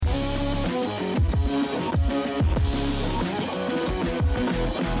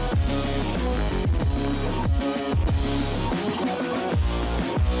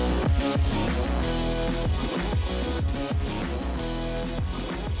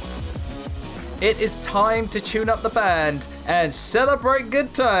it is time to tune up the band and celebrate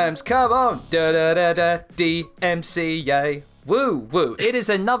good times. Come on. Da-da-da-da, DMCA. Woo, woo. It is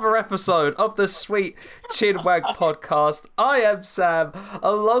another episode of the Sweet Chinwag Podcast. I am Sam,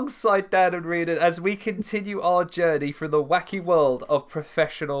 alongside Dan and Riordan, as we continue our journey through the wacky world of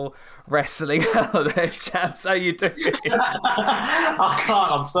professional wrestling. Hello there, chaps. How you doing? I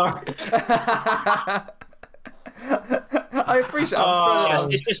can't, I'm sorry. I appreciate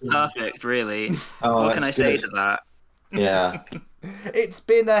it. It's just perfect, really. What can I say to that? Yeah. It's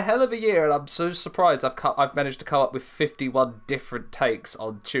been a hell of a year, and I'm so surprised I've managed to come up with 51 different takes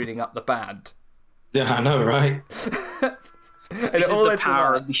on tuning up the band. Yeah, I know, right? This is the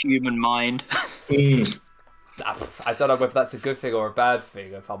power of the human mind. I don't know whether that's a good thing or a bad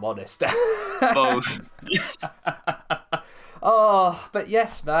thing, if I'm honest. Both. Oh, but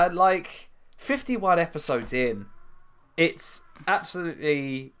yes, man, like 51 episodes in, it's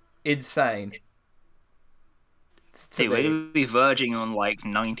absolutely insane. We're going to be verging on like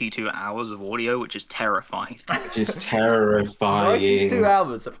 92 hours of audio, which is terrifying. Just terrifying. 92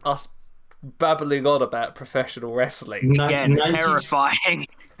 hours of us babbling on about professional wrestling. Again, terrifying.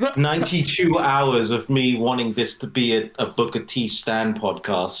 92 hours of me wanting this to be a Booker T Stan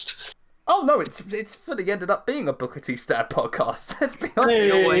podcast. Oh no, it's fully ended up being a Booker T Stan podcast. Let's be honest.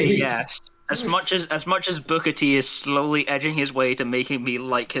 In a way, yes. As much as Booker T is slowly edging his way to making me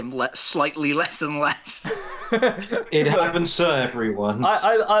like him slightly less and less. It happens to everyone.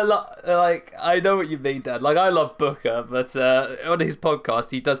 I know what you mean, Dad. Like, I love Booker, but on his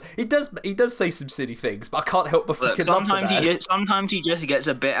podcast he does say some silly things, but I can't help but freaking love him. Sometimes he just gets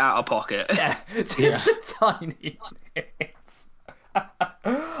a bit out of pocket. Yeah, just a tiny bit.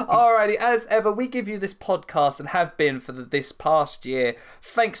 Alrighty, as ever, we give you this podcast and have been for this past year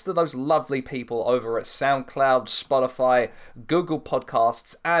thanks to those lovely people over at SoundCloud, Spotify, Google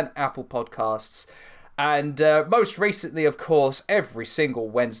Podcasts, and Apple Podcasts. And most recently, of course, every single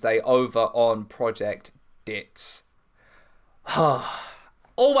Wednesday over on Project Dits.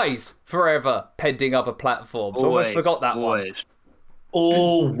 Always, forever, pending other platforms. Almost forgot that one.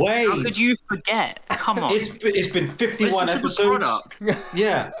 Always. How could you forget? Come on. It's been 51 episodes.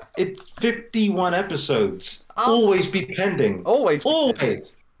 Yeah, it's 51 episodes. Always be pending. Always.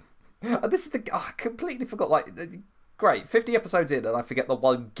 This is I completely forgot. Like, great, 50 episodes in, and I forget the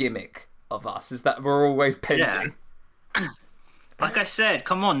one gimmick of us is that we're always pending. Yeah. Like I said,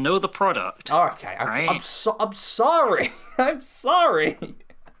 come on, know the product. Okay, I'm sorry. I'm sorry.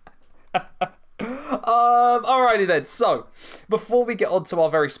 Alrighty then, so before we get on to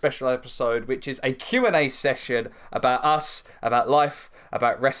our very special episode, which is a Q&A session about us, about life,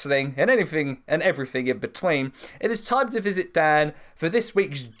 about wrestling, and anything and everything in between, it is time to visit Dan for this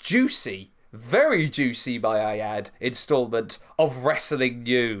week's juicy, very juicy, may I add, installment of wrestling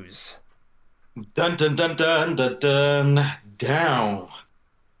news. Dun dun dun dun dun dun down.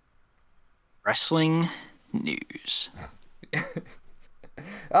 Wrestling news.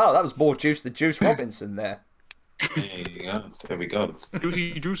 Oh, that was more juice than Juice Robinson there. There you go. There we go.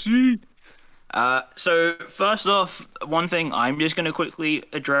 Juicy. So first off, one thing I'm just going to quickly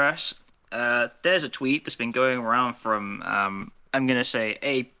address. There's a tweet that's been going around from, I'm going to say,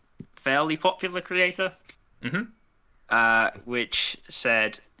 a fairly popular creator, which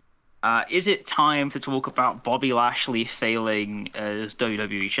said, is it time to talk about Bobby Lashley failing as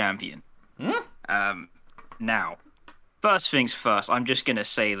WWE champion? Now, first things first, I'm just going to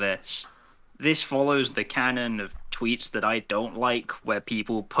say this. This follows the canon of tweets that I don't like, where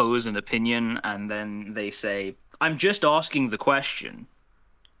people pose an opinion and then they say, I'm just asking the question,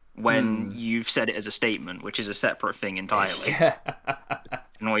 when you've said it as a statement, which is a separate thing entirely. It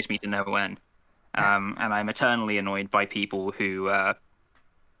annoys me to no end. And I'm eternally annoyed by people who,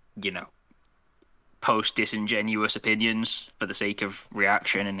 post disingenuous opinions for the sake of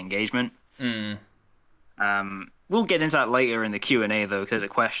reaction and engagement. We'll get into that later in the Q&A, though, because there's a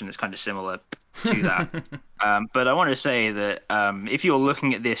question that's kind of similar to that. But I want to say that if you're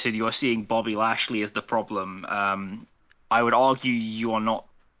looking at this and you're seeing Bobby Lashley as the problem, I would argue you are not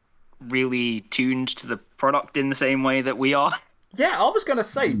really tuned to the product in the same way that we are. Yeah, I was going to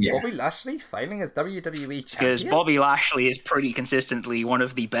say, Bobby Lashley failing as WWE champion? Because Bobby Lashley is pretty consistently one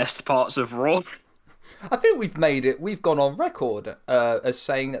of the best parts of Raw. I think we've gone on record as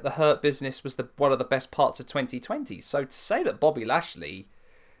saying that the Hurt Business was one of the best parts of 2020. So to say that Bobby Lashley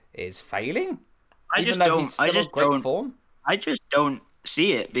is failing, I just don't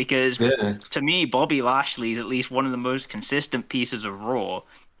see it, because to me, Bobby Lashley is at least one of the most consistent pieces of Raw.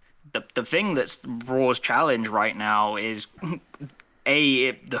 The thing that's Raw's challenge right now is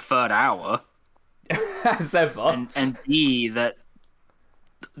the third hour, as ever, and B, that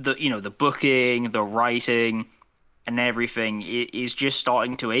the booking, the writing, and everything is just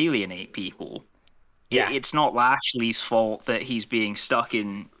starting to alienate people. Yeah. It's not Lashley's fault that he's being stuck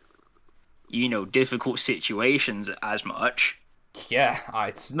in, difficult situations as much. Yeah,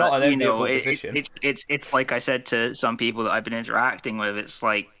 it's not an enviable position. It's like I said to some people that I've been interacting with. It's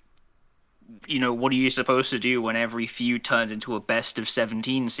like, what are you supposed to do when every feud turns into a best of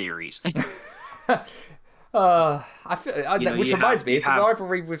 17 series? I feel, which reminds me, is the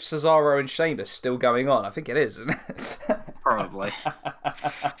rivalry with Cesaro and Sheamus still going on? I think it is, isn't it? Probably.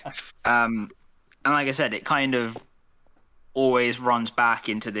 And like I said, it kind of always runs back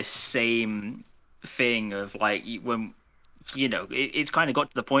into this same thing of like when it's kind of got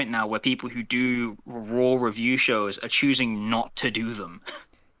to the point now where people who do Raw review shows are choosing not to do them.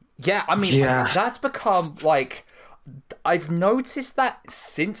 Yeah, I mean, that's become like, I've noticed that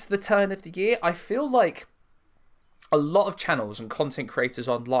since the turn of the year. I feel like a lot of channels and content creators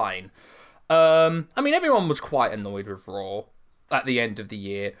online, I mean, everyone was quite annoyed with Raw at the end of the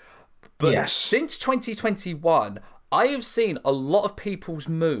year. But since 2021, I have seen a lot of people's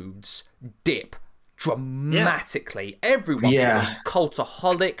moods dip dramatically. Everyone, from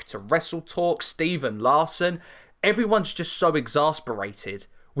Cultaholic to Wrestle Talk, Steven Larson, everyone's just so exasperated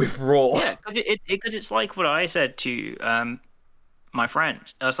with Raw. Yeah, because it's like what I said to my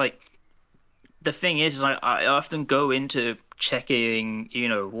friends. I was like, the thing is I often go into checking,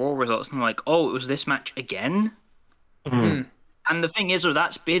 Raw results, and I'm like, oh, it was this match again? Mm. And the thing is,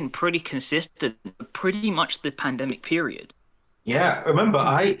 that's been pretty consistent, pretty much the pandemic period. Yeah, remember,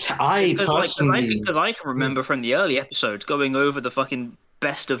 I personally... Because I can remember from the early episodes going over the fucking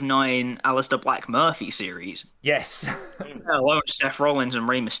best of 9 Aleister Black Murphy series. Yes. Alone Seth Rollins and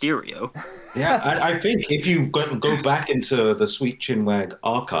Rey Mysterio. Yeah, I think if you go back into the Sweet Chinwag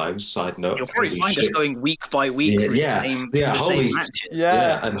archives, side note, you'll probably find us going week by week through the same matches.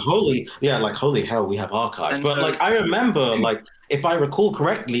 Yeah, and holy hell, we have archives. And but I remember, if I recall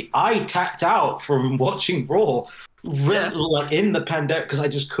correctly, I tapped out from watching Raw. In the pandemic because I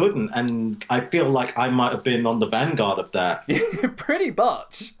just couldn't, and I feel like I might have been on the vanguard of that. Pretty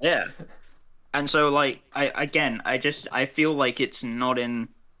much. Yeah. And so I feel like it's not in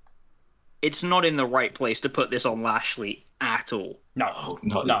the right place to put this on Lashley at all. No.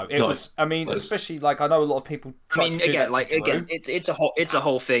 It was. I mean, especially I know a lot of people. It's a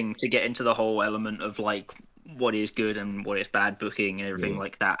whole thing to get into the whole element of what is good and what is bad booking and everything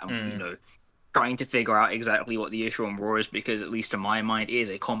like that, and trying to figure out exactly what the issue on Raw is, because at least in my mind it is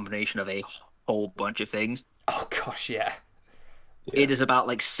a combination of a whole bunch of things. Oh gosh, yeah. It is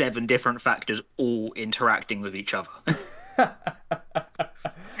about 7 different factors all interacting with each other. But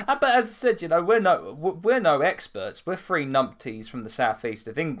as I said, we're no experts. We're 3 numpties from the southeast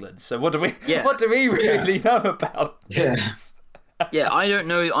of England. So what do we really know about this? Yeah, I don't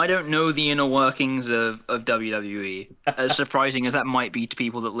know the inner workings of WWE. As surprising as that might be to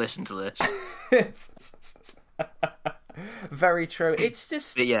people that listen to this. Very true. It's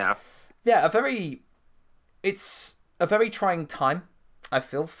just it's a very trying time, I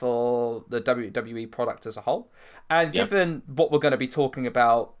feel, for the WWE product as a whole. And given what we're going to be talking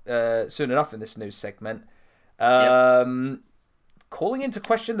about soon enough in this news segment, calling into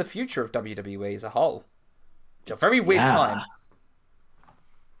question the future of WWE as a whole. It's a very weird time.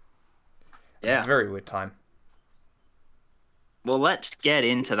 Yeah. Very weird time. Well, let's get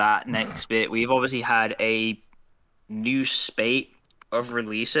into that next bit. We've obviously had a new spate of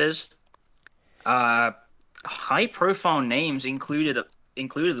releases. High-profile names included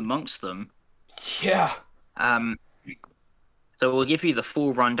amongst them. Yeah. So we'll give you the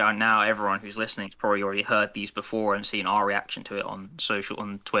full rundown now. Everyone who's listening has probably already heard these before and seen our reaction to it on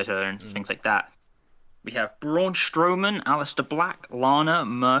Twitter and things like that. We have Braun Strowman, Aleister Black, Lana,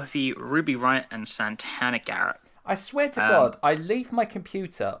 Murphy, Ruby Riott, and Santana Garrett. I swear to God, I leave my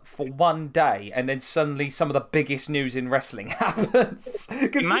computer for one day and then suddenly some of the biggest news in wrestling happens.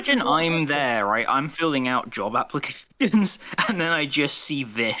 Imagine I'm there, right? I'm filling out job applications and then I just see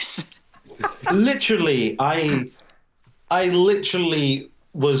this. Literally, I literally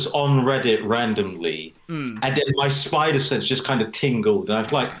was on Reddit randomly, and then my spider sense just kind of tingled, and I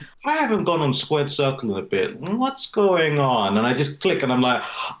was like, I haven't gone on Squared Circle in a bit. What's going on? And I just click, and I'm like,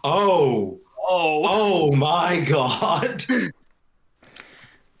 oh my God.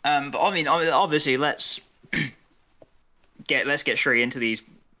 But I mean, obviously, let's get straight into these.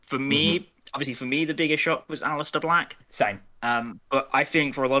 For me, the biggest shock was Aleister Black. Same. But I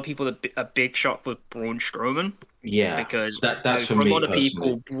think for a lot of people, a big shock was Braun Strowman. Yeah, because that's for me, a lot of personally.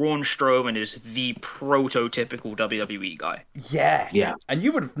 people, Braun Strowman is the prototypical WWE guy. Yeah. And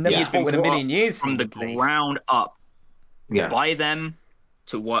you would have never thought in a million years from the ground up. Yeah. By them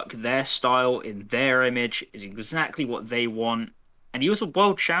to work their style in their image, is exactly what they want. And he was a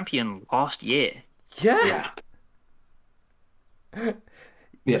world champion last year. Yeah. I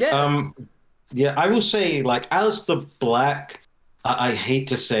will say, like, Aleister Black, I hate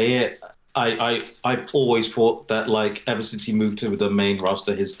to say it, I've always thought that, like, ever since he moved to the main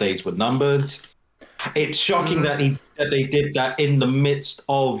roster, his days were numbered. It's shocking that they did that in the midst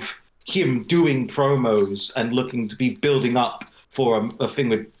of him doing promos and looking to be building up for a thing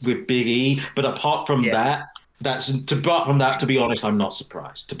with Big E. But apart from that, to be honest, I'm not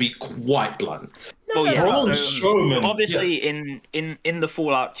surprised. To be quite blunt. Well, yeah. Braun Strowman. Obviously, in the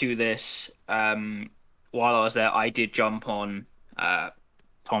fallout to this, while I was there, I did jump on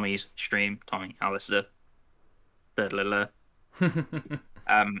Tommy's stream. Tommy, Alistair.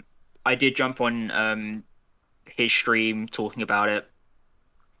 I did jump on his stream talking about it.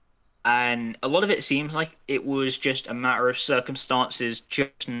 And a lot of it seems like it was just a matter of circumstances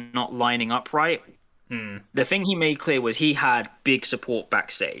just not lining up right. The thing he made clear was he had big support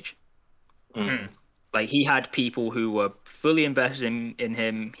backstage. Like, he had people who were fully invested in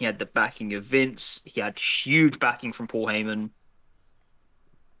him. He had the backing of Vince. He had huge backing from Paul Heyman.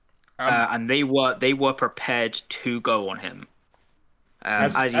 And they were prepared to go on him.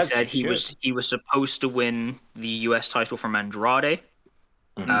 As he said, he was supposed to win the US title from Andrade.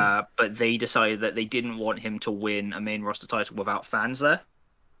 But they decided that they didn't want him to win a main roster title without fans there.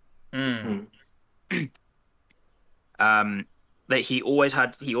 That he always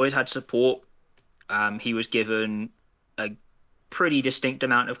had support. He was given a pretty distinct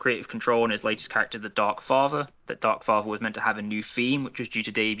amount of creative control in his latest character, the Dark Father. That Dark Father was meant to have a new theme, which was due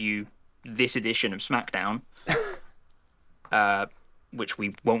to debut this edition of SmackDown. Which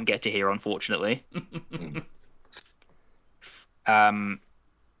we won't get to hear, unfortunately.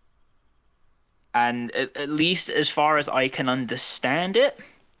 And at least as far as I can understand it,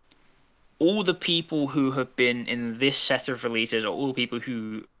 all the people who have been in this set of releases are all people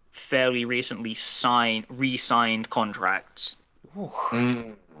who fairly recently re-signed contracts.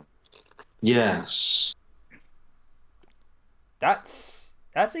 Yes. That's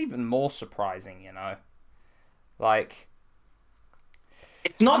even more surprising, you know. Like,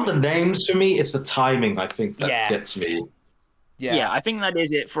 it's not the names for me, it's the timing, I think, that gets me. Yeah, I think that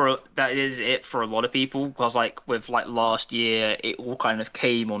is it for a lot of people, because like with like last year, it all kind of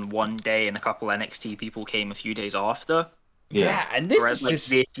came on one day, and a couple NXT people came a few days after. Yeah, and this Whereas, is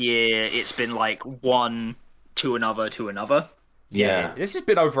this year, it's been like one to another to another. Yeah, this has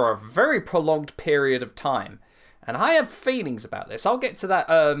been over a very prolonged period of time, and I have feelings about this. I'll get to that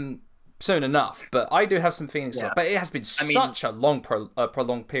soon enough, but I do have some feelings about it. But it has been such a long,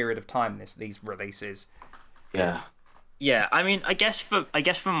 prolonged period of time. These releases. Yeah. Yeah, I mean, I guess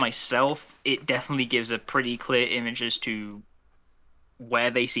for myself, it definitely gives a pretty clear image as to where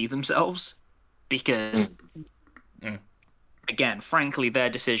they see themselves, because, again, frankly,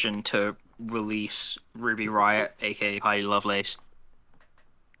 their decision to release Ruby Riott, aka Heidi Lovelace,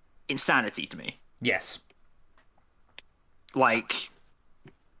 insanity to me. Yes. Like,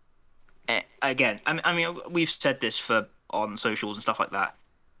 again, I mean, we've said this on socials and stuff like that.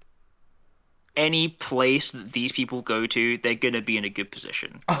 Any place that these people go to, they're going to be in a good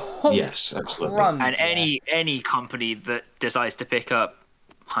position. Yes, absolutely. And any company that decides to pick up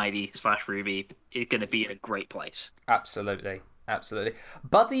Heidi/Ruby is going to be in a great place. Absolutely.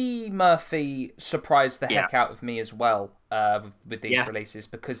 Buddy Murphy surprised the heck out of me as well with these releases,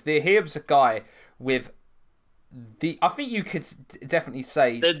 because here was a guy with I think you could definitely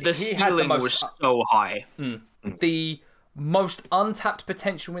say the ceiling was so high. The most untapped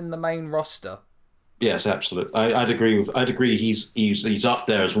potential in the main roster. Yes, absolutely. I'd agree. He's up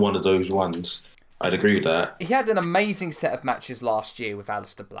there as one of those ones. I'd agree with that. He had an amazing set of matches last year with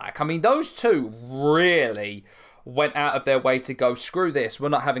Aleister Black. I mean, those two really went out of their way to go, screw this, we're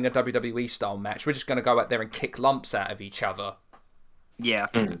not having a WWE style match. We're just going to go out there and kick lumps out of each other. Yeah.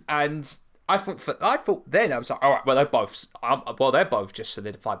 And I thought then I was like, all right, well they're both just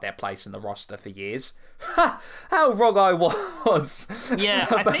solidified their place in the roster for years. How wrong I was. Yeah,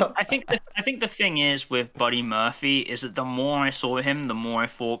 I think the thing is with Buddy Murphy is that the more I saw him, the more I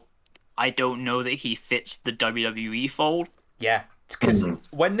thought, I don't know that he fits the WWE fold. Yeah, because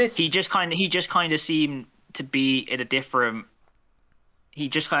when this he just kind of seemed to be in a different. He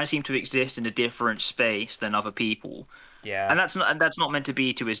just kind of seemed to exist in a different space than other people. Yeah, and that's not meant to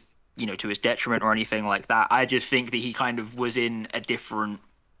be to his detriment or anything like that. I just think that he kind of was in a different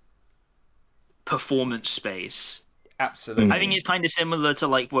performance space. Absolutely. I think it's kind of similar to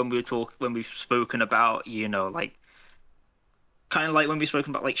like when we've spoken about, like kind of like when we've spoken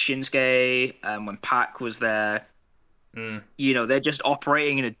about like Shinsuke and when Pac was there. You know, they're just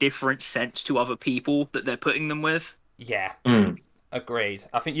operating in a different sense to other people that they're putting them with. Yeah. Agreed.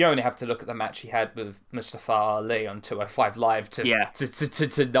 I think you only have to look at the match he had with Mustafa Ali on 205 Live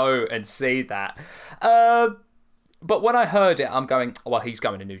to know and see that. But when I heard it, I'm going, well, he's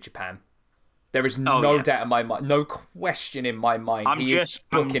going to New Japan. There is no doubt in my mind, no question in my mind. Is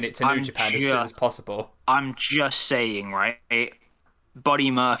booking it to New Japan as soon as possible. I'm just saying, right?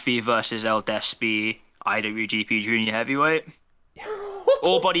 Buddy Murphy versus El Despy, IWGP Junior Heavyweight.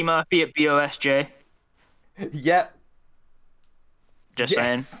 Or Buddy Murphy at BOSJ. Yep. Just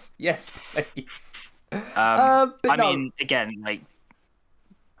saying. Yes, please. I mean, again, like,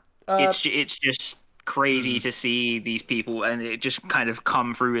 it's just crazy to see these people, and it just kind of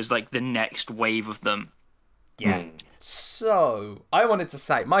come through as like the next wave of them. Yeah. So I wanted to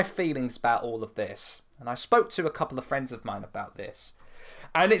say my feelings about all of this, and I spoke to a couple of friends of mine about this,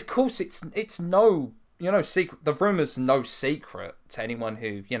 and of course it's no secret. The rumor's no secret to anyone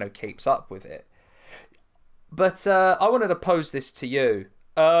who keeps up with it. But I wanted to pose this to you.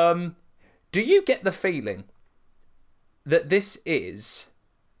 Do you get the feeling that this is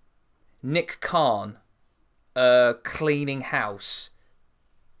Nick Khan cleaning house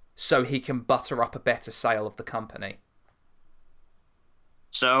so he can butter up a better sale of the company?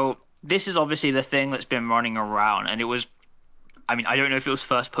 So this is obviously the thing that's been running around, and it was, I mean, I don't know if it was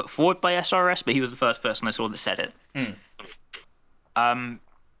first put forward by SRS, but he was the first person I saw that said it. And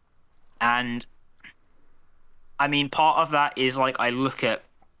I mean, part of that is like, I look at,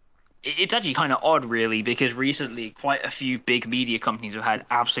 it's actually kind of odd, really, because recently quite a few big media companies have had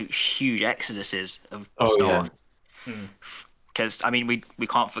absolute huge exoduses of staff. Because, I mean, we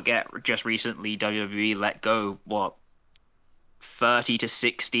can't forget, just recently WWE let go, 30 to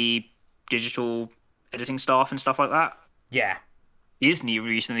 60 digital editing staff and stuff like that? Yeah. Disney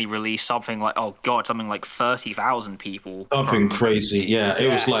recently released something like 30,000 people. Something crazy, yeah.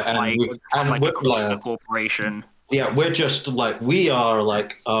 It was like, across the corporation. Yeah, we're just like, we are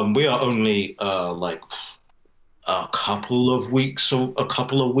only like a couple of weeks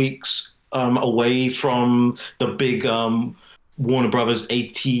away from the big Warner Brothers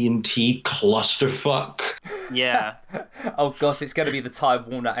AT&T clusterfuck. Yeah. Oh gosh, it's going to be the Time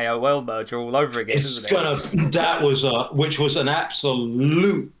Warner AOL merger all over again, isn't it? Which was an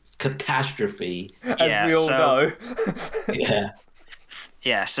absolute catastrophe. As we all know. Yeah.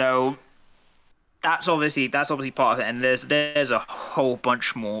 Yeah, so that's obviously part of it, and there's a whole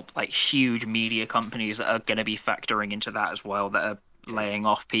bunch more like huge media companies that are going to be factoring into that as well, that are laying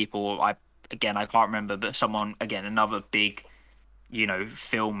off people. I can't remember, but another big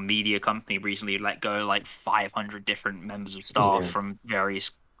film media company recently let go like 500 different members of staff from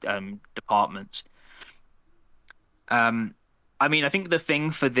various departments. I mean, I think the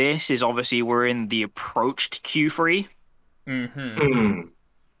thing for this is obviously we're in the approach to Q3.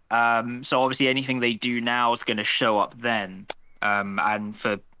 So obviously anything they do now is going to show up then. And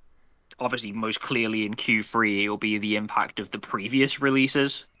for obviously most clearly in Q3, it'll be the impact of the previous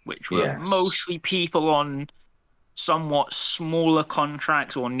releases, which were mostly people on somewhat smaller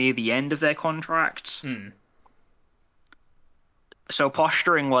contracts or near the end of their contracts. So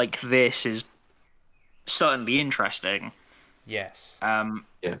posturing like this is certainly interesting. Yes. I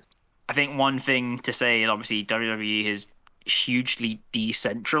think one thing to say is obviously WWE is hugely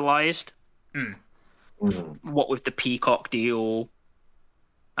decentralized. What with the Peacock deal,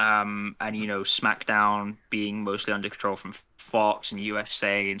 and SmackDown being mostly under control from Fox and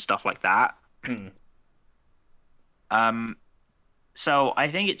USA and stuff like that. So I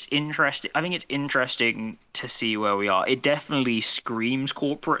think it's interesting. I think it's interesting to see where we are. It definitely screams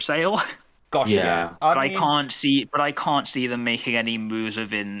corporate sale. Gosh, yeah. I can't see them making any moves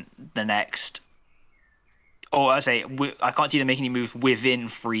within the next. Or I can't see them making any moves within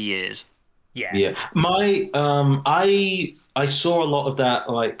 3 years. Yeah. Yeah. I saw a lot of that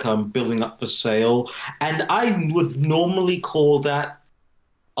building up for sale, and I would normally call that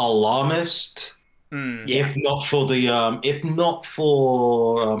alarmist. If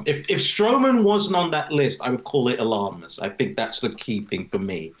Strowman wasn't on that list, I would call it alarmist. I think that's the key thing for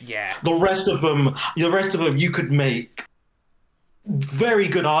me. Yeah. The rest of them, you could make very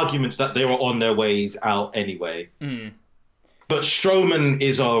good arguments that they were on their ways out anyway. But Strowman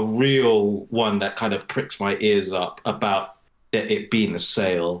is a real one that kind of pricks my ears up about it being a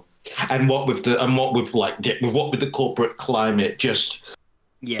sale, and what with the corporate climate just.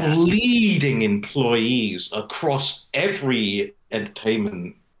 Yeah. Bleeding employees across every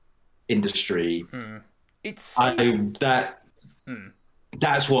entertainment industry.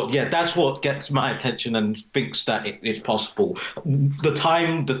 That's what gets my attention and thinks that it's possible.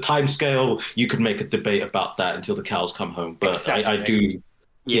 The time scale, you could make a debate about that until the cows come home. But Exactly. I do,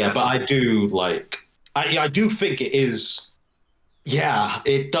 but I do I do think it is. Yeah,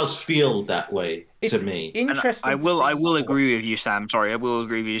 it does feel that way to me. Interesting. I will agree with you, Sam. Sorry, I will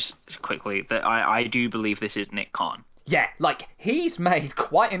agree with you quickly that I do believe this is Nick Khan. Yeah, like he's made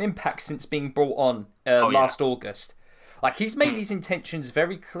quite an impact since being brought on last August. Like he's made his intentions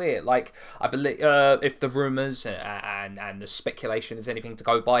very clear. Like I believe, if the rumors and the speculation is anything to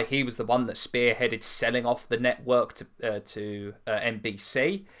go by, he was the one that spearheaded selling off the network to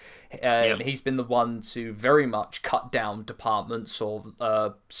NBC. He's been the one to very much cut down departments or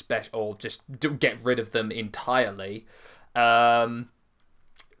just get rid of them entirely. Like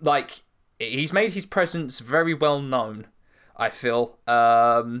he's made his presence very well known, I feel,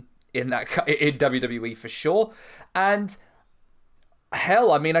 in WWE for sure. And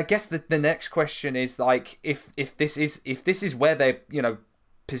hell, I mean, I guess the next question is like, if this is where they're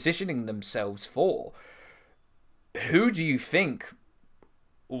positioning themselves for, who do you think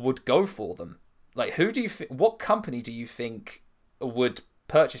would go for them? Like, what company do you think would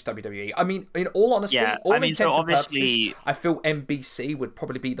purchase WWE? I mean, in all honesty, intents and purposes, I feel NBC would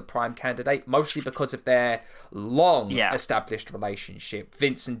probably be the prime candidate, mostly because of their long established relationship,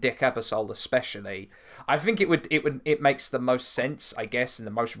 Vince and Dick Ebersol especially. I think it makes the most sense, I guess, in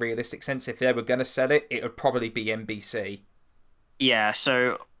the most realistic sense. If they were going to sell it, it would probably be NBC. Yeah,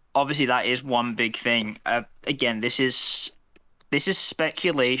 so obviously that is one big thing. Again, this is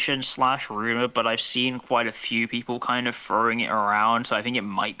speculation / rumor, but I've seen quite a few people kind of throwing it around, so I think it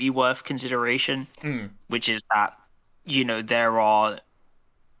might be worth consideration. Which is that, there are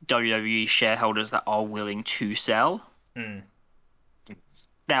WWE shareholders that are willing to sell.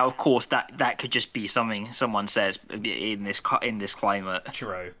 Now, of course, that could just be something someone says in this climate.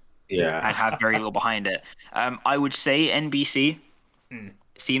 True. Yeah. And have very little behind it. I would say NBC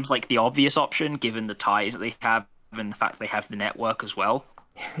seems like the obvious option, given the ties that they have and the fact they have the network as well.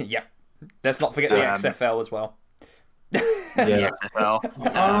 Yep. Let's not forget the XFL as well. The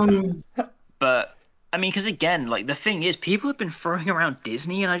XFL. But I mean, because again, like the thing is, people have been throwing around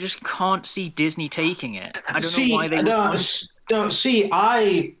Disney, and I just can't see Disney taking it. I don't know why they. I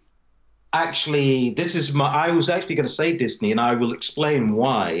was actually going to say Disney, and I will explain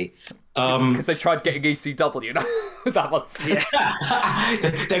why. Because they tried getting ECW. That one's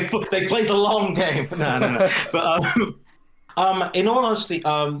they played the long game. No. But in all honesty,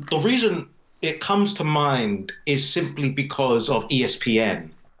 the reason it comes to mind is simply because of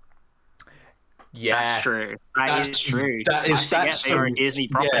ESPN. Yeah, that's true. That's true. That's they are a Disney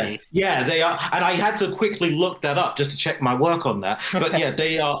property. Yeah, they are, and I had to quickly look that up just to check my work on that. But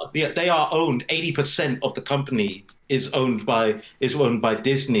they are owned. 80% of the company is owned by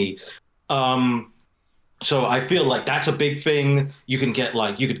Disney. So I feel like that's a big thing. You could get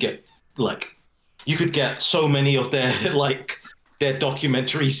so many of their their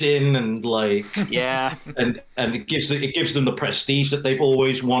documentaries in, and and it gives them the prestige that they've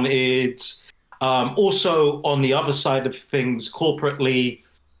always wanted. Also, on the other side of things, corporately,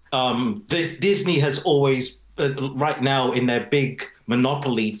 Disney has always, right now in their big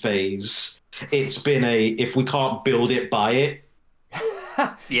monopoly phase, it's been if we can't build it, buy it.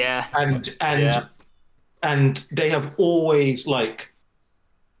 Yeah. And they have always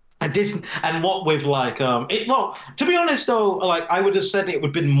Disney, and what with to be honest though, I would have said it would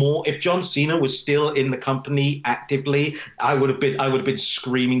have been more if John Cena was still in the company actively. I would have been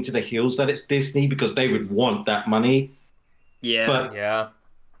screaming to the hills that it's Disney, because they would want that money. Yeah. But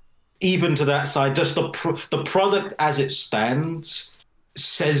even to that side, just the product as it stands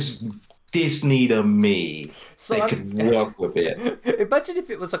says Disney to me. So they could work with it. Imagine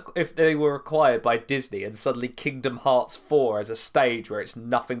if they were acquired by Disney and suddenly Kingdom Hearts 4 as a stage where it's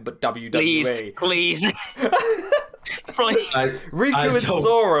nothing but WWE. Please. Riku and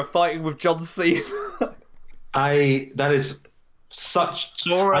Sora fighting with John Cena. That is such.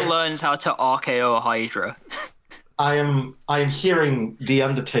 Sora learns how to RKO a Hydra. I am hearing The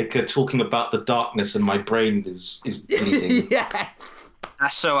Undertaker talking about the darkness, and my brain is bleeding. Yes.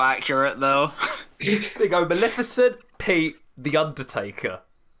 That's so accurate, though. They go Maleficent, Pete, The Undertaker.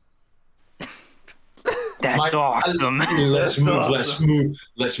 That's awesome. Let's move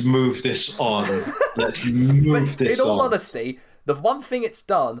this on. Let's move this on. In all honesty, the one thing it's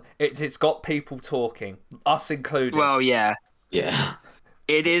done, it's got people talking, us included. Well, yeah. Yeah.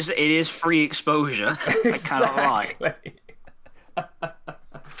 It is free exposure. Exactly. I cannot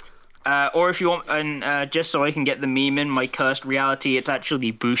lie. Or if you want, and just so I can get the meme in, my cursed reality, it's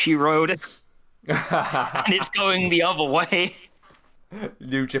actually Bushi Road. And it's going the other way.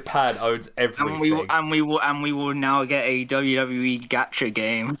 New Japan owns everything. And we will now get a WWE gacha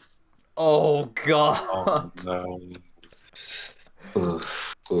game. Oh god. Oh, no.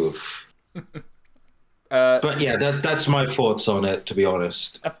 Oof. But yeah, that's my thoughts on it, to be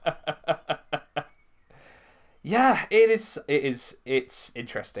honest. Yeah, it's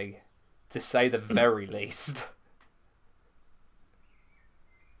interesting, to say the very least.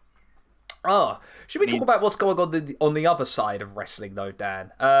 Should we talk about what's going on the other side of wrestling, though,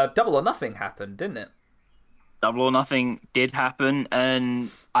 Dan? Double or Nothing happened, didn't it? Double or Nothing did happen, and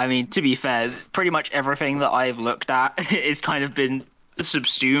I mean, to be fair, pretty much everything that I've looked at has kind of been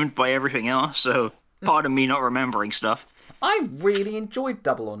subsumed by everything else, so part of me not remembering stuff. I really enjoyed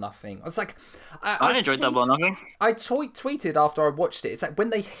Double or Nothing. It's like I enjoyed Double or Nothing. I tweeted after I watched it. It's like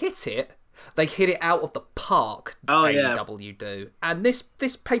when they hit it out of the park. Oh, AEW do, and this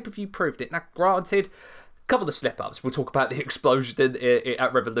pay-per-view proved it. Now, granted, a couple of slip-ups. We'll talk about the explosion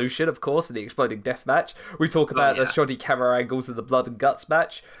at Revolution, of course, and the exploding death match. We talk about the shoddy camera angles and the blood and guts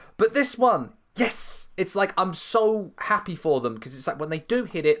match. But this one, yes, it's like I'm so happy for them, because it's like when they do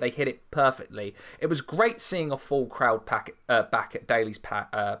hit it, they hit it perfectly. It was great seeing a full crowd back at Daly's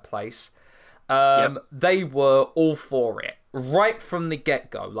place. They were all for it right from the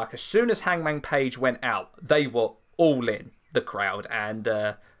get-go. Like, as soon as Hangman Page went out, they were all in, the crowd, and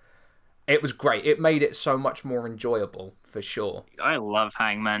it was great. It made it so much more enjoyable, for sure. I love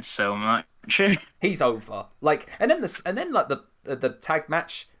Hangman so much. He's over. Like, and then the tag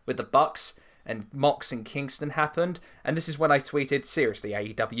match with the Bucks and Mox and Kingston happened, and this is when I tweeted, seriously,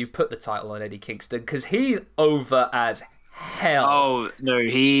 AEW, put the title on Eddie Kingston, because he's over as hell. Oh no,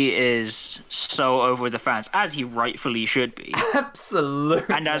 he is so over the fans, as he rightfully should be.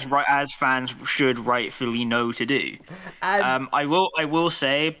 Absolutely, and as fans should rightfully know to do. And I will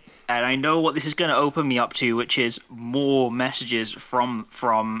say, and I know what this is going to open me up to, which is more messages from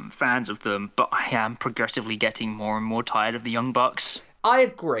fans of them. But I am progressively getting more and more tired of the Young Bucks. I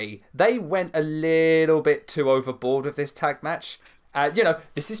agree. They went a little bit too overboard with this tag match.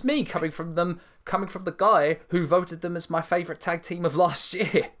 This is me coming from the guy who voted them as my favourite tag team of last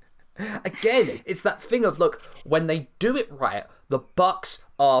year. Again, it's that thing of, look, when they do it right, the Bucks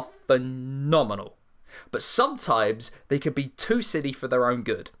are phenomenal. But sometimes they can be too silly for their own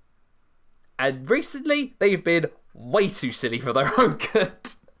good. And recently, they've been way too silly for their own good.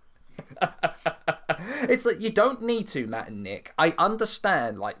 It's like, you don't need to, Matt and Nick. I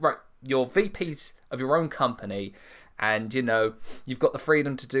understand, like, right, you're VPs of your own company, and, you've got the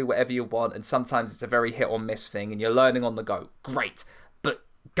freedom to do whatever you want, and sometimes it's a very hit or miss thing, and you're learning on the go. Great. But,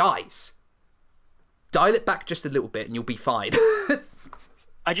 guys, dial it back just a little bit, and you'll be fine.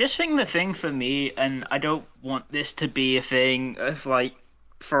 I just think the thing for me, and I don't want this to be a thing of, like,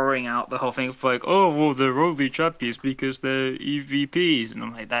 throwing out the whole thing of, like, oh, well, they're only champions because they're EVPs, and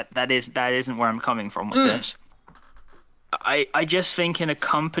I'm like, that isn't where I'm coming from with this. I just think in a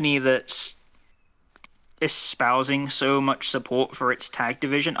company that's espousing so much support for its tag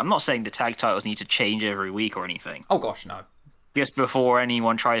division, I'm not saying the tag titles need to change every week or anything. Oh gosh, no. Just before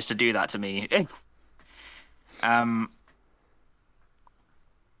anyone tries to do that to me. I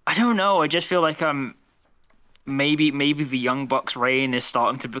don't know, I just feel like maybe the Young Bucks reign is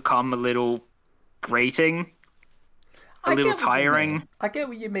starting to become a little grating, a little tiring. I get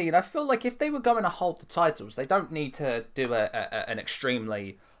what you mean. I feel like if they were going to hold the titles, they don't need to do an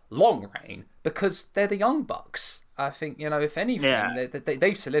extremely long reign, because they're the Young Bucks. I think, if anything,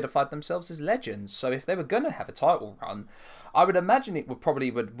 they've solidified themselves as legends. So if they were going to have a title run, I would imagine it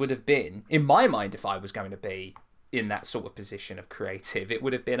would have been, in my mind, if I was going to be in that sort of position of creative, it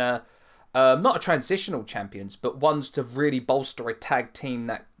would have been not a transitional champions, but ones to really bolster a tag team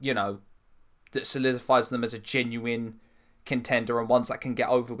that, that solidifies them as a genuine contender, and ones that can get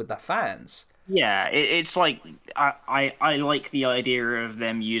over with their fans. Yeah, it's like, I like the idea of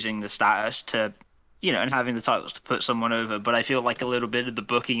them using the status to, and having the titles to put someone over, but I feel like a little bit of the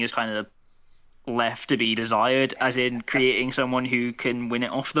booking is kind of left to be desired, as in creating someone who can win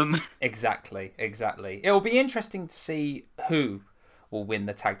it off them. Exactly. It'll be interesting to see who will win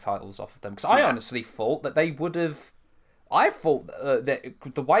the tag titles off of them, because I honestly thought that they would have. I thought that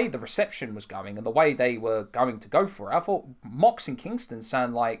the way the reception was going and the way they were going to go for it, I thought Mox and Kingston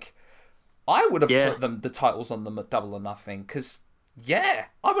sound like I would have put the titles on them at Double or Nothing, because I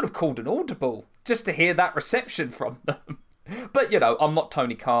would have called an audible just to hear that reception from them. But I'm not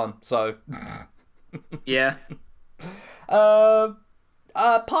Tony Khan, so yeah.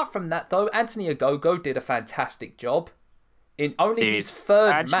 Apart from that, though, Anthony Ogogo did a fantastic job in only his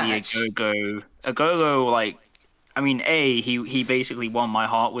third match. Ogogo, like, I mean, he basically won my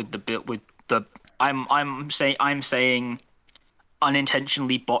heart with the bit with the. I'm saying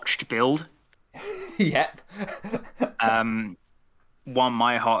unintentionally botched build. Yep. Won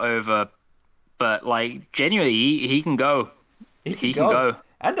my heart over, but like genuinely, he can go. He can go.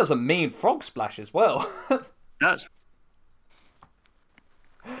 And does a mean frog splash as well. Does.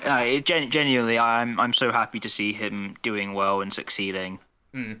 Genuinely, I'm so happy to see him doing well and succeeding.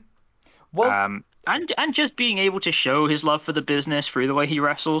 Well, and just being able to show his love for the business through the way he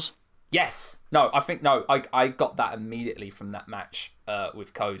wrestles. yes. No, I got that immediately from that match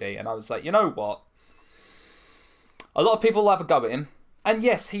with Cody, and I was like, you know what? A lot of people will have a go at him, and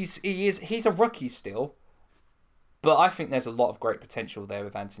yes, he's a rookie still, but I think there's a lot of great potential there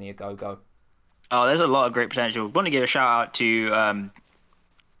with Anthony Ogogo. Oh, there's a lot of great potential. I want to give a shout out to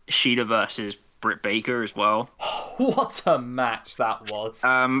Shida versus Britt Baker as well. What a match that was.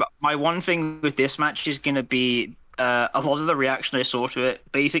 My one thing with this match is going to be a lot of the reaction I saw to it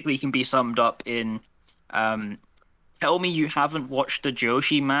basically can be summed up in tell me you haven't watched the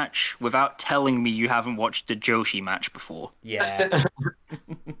Joshi match without telling me you haven't watched the Joshi match before. Yeah.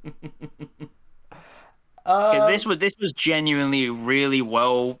 Because this was genuinely a really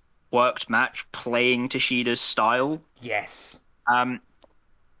well worked match playing to Shida's style. Yes.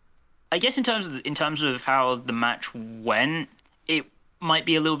 I guess in terms of how the match went, it might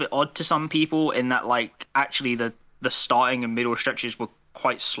be a little bit odd to some people in that like actually the starting and middle stretches were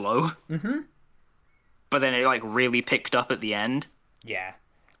quite slow. Mm-hmm. But then it like really picked up at the end. Yeah.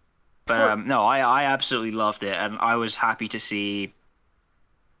 But no, I absolutely loved it, and I was happy to see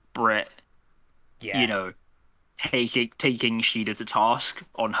Britt, you know, taking Shida to task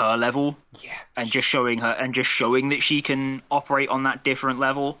on her level. Yeah. And just showing that she can operate on that different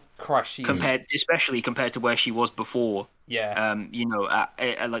level. Christ, especially compared to where she was before. Yeah. You know,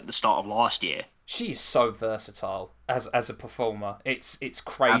 at like the start of last year. She is so versatile as a performer. It's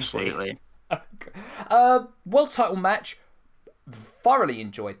crazy. Absolutely. World title match. Thoroughly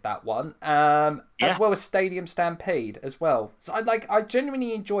enjoyed that one. As well as Stadium Stampede as well. So I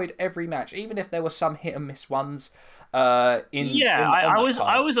genuinely enjoyed every match, even if there were some hit and miss ones. I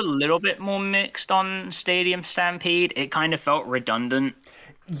was a little bit more mixed on Stadium Stampede. It kind of felt redundant.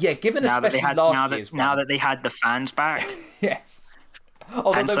 Yeah, given especially last year's one. Now that they had the fans back. Yes.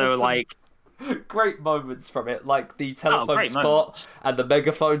 And so like great moments from it, like the telephone spot and the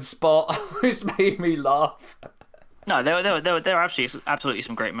megaphone spot, which made me laugh. No, there were absolutely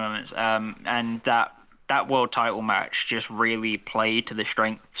some great moments. And that world title match just really played to the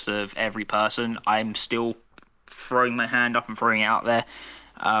strengths of every person. I'm still throwing my hand up and throwing it out there.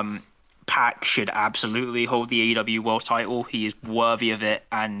 Pac should absolutely hold the AEW world title. He is worthy of it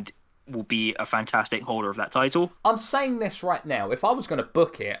and will be a fantastic holder of that title. I'm saying this right now. If I was going to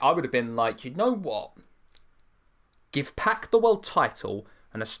book it, I would have been like, you know what? Give Pac the world title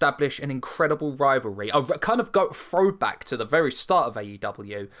and establish an incredible rivalry. A kind of go throwback to the very start of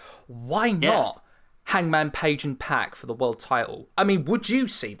AEW. Why not Hangman Page and Pac for the world title? I mean, would you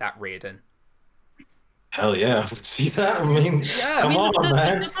see that, Riordan? Hell yeah, I would see that. I mean, come on,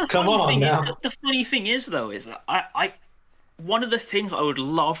 man. Come on now. The funny thing is, though, is that I one of the things I would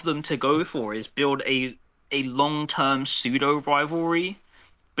love them to go for is build a long-term pseudo rivalry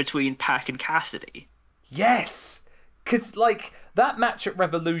between Pac and Cassidy. Yes, because like that match at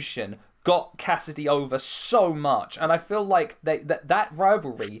Revolution got Cassidy over so much, and I feel like that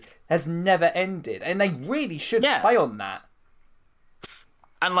rivalry has never ended, and they really should play on that.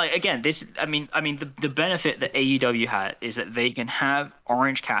 And like again, this I mean the benefit that AEW had is that they can have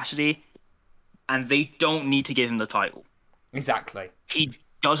Orange Cassidy, and they don't need to give him the title. Exactly. He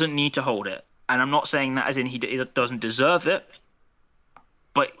doesn't need to hold it, and I'm not saying that as in he doesn't deserve it.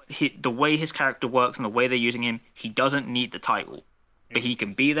 But the way his character works and the way they're using him, he doesn't need the title. But he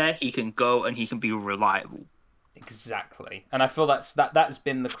can be there, he can go, and he can be reliable. Exactly. And I feel that's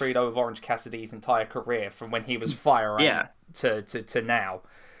been the credo of Orange Cassidy's entire career, from when he was Fire to now.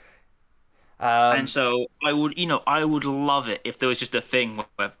 And so I would love it if there was just a thing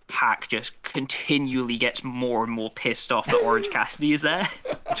where Pac just continually gets more and more pissed off that Orange Cassidy is there.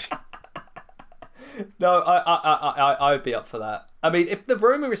 No, I would be up for that. I mean, if the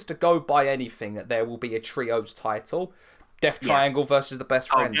rumor is to go by anything, that there will be a trios title, Death Triangle versus the Best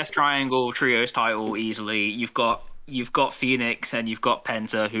Friends. Death Triangle trios title easily. You've got Phoenix and you've got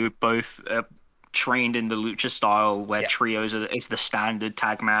Penta, who both trained in the lucha style, where trios is the standard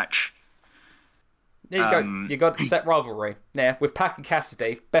tag match. There you go. You got set rivalry. Yeah, with Pac and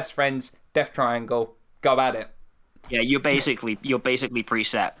Cassidy, Best Friends, Death Triangle, go at it. Yeah, you're basically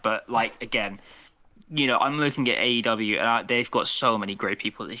preset, but like again, I'm looking at AEW, and they've got so many great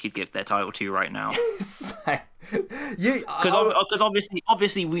people they could give their title to right now. Because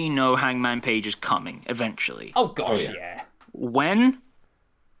obviously we know Hangman Page is coming eventually. Oh gosh, When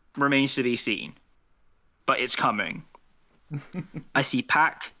remains to be seen, but it's coming. I see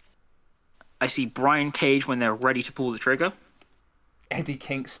Pac. I see Brian Cage when they're ready to pull the trigger. Eddie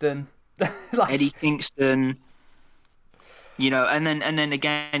Kingston. Eddie Kingston. And then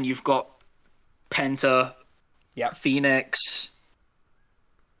again you've got Penta, Phoenix.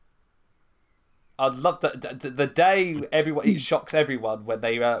 I'd love the day it shocks everyone when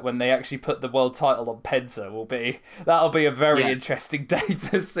they actually put the world title on Penta that'll be a very interesting day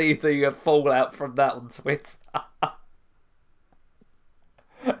to see the fallout from that on Twitter.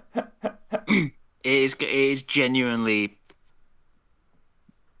 It is genuinely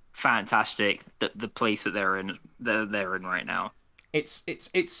fantastic that the place that they're in right now.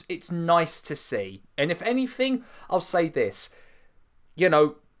 It's nice to see, and if anything, I'll say this,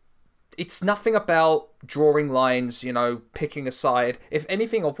 it's nothing about drawing lines, picking a side. If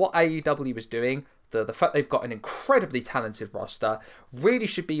anything, of what AEW is doing, the fact they've got an incredibly talented roster really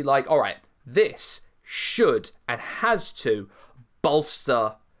should be like, all right, this should and has to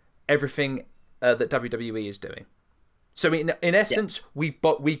bolster everything that WWE is doing. So in essence, we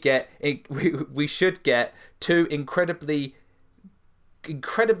should get two incredibly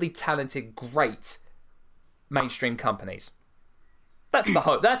talented, great mainstream companies. That's the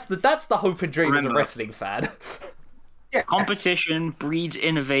hope. That's the hope and dream as a wrestling fan. Yeah, competition breeds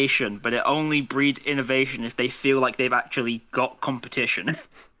innovation, but it only breeds innovation if they feel like they've actually got competition.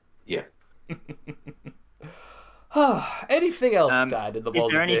 Yeah. Anything else, Dad, in the world? Is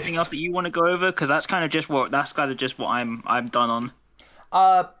there anything else that you want to go over? Because that's kind of just what I'm done on.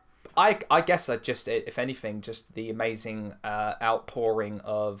 I guess if anything, just the amazing outpouring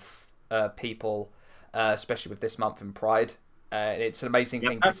of people, especially with this month in Pride. It's an amazing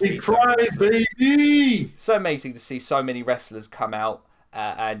thing to see. Pride, baby! So amazing to see so many wrestlers come out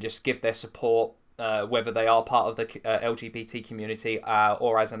and just give their support, whether they are part of the LGBT community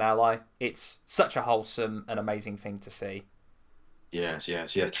or as an ally. It's such a wholesome and amazing thing to see. Yes.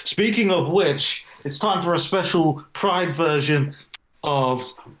 Speaking of which, it's time for a special Pride version of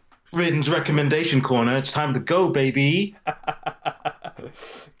Ridden's Recommendation Corner. It's time to go, baby.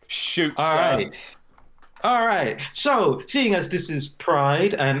 Shoot, All right. So, seeing as this is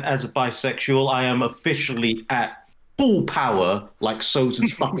Pride, and as a bisexual, I am officially at full power, like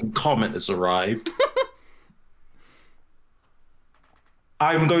Soza's fucking comet has arrived.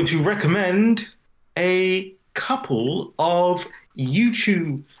 I'm going to recommend a couple of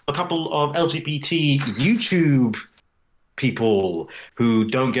LGBT YouTube people who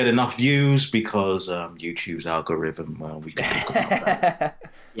don't get enough views because YouTube's algorithm, well, we can talk about that.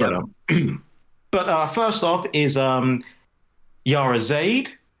 Yep. But first off is Yara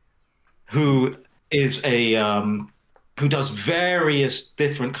Zaid, who is who does various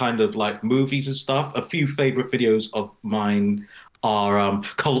different kind of like movies and stuff. A few favorite videos of mine are on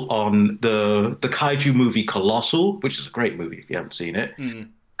the kaiju movie Colossal, which is a great movie if you haven't seen it,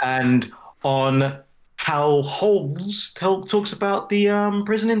 and on how Holmes talks about the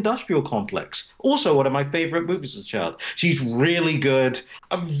prison industrial complex. Also one of my favorite movies as a child. She's really good.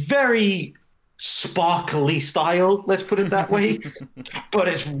 A very sparkly style, let's put it that way.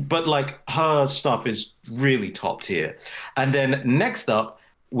 but like her stuff is really top tier. And then next up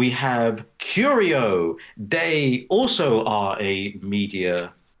we have Curio. They also are a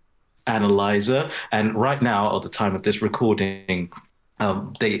media analyzer, and right now at the time of this recording,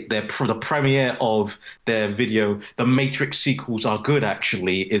 the premiere of their video, The Matrix Sequels Are Good,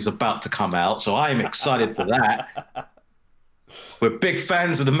 actually is about to come out, so I'm excited for that. We're big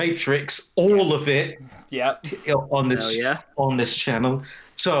fans of The Matrix, all of it. Yeah. On this channel.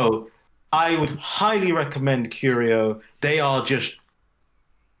 So I would highly recommend Curio. They are just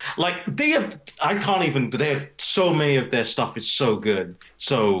like so many of their stuff is so good.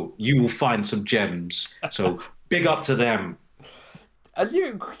 So you will find some gems. So big up to them. A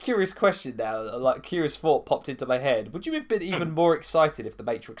new curious question now, like curious thought popped into my head. Would you have been even more excited if The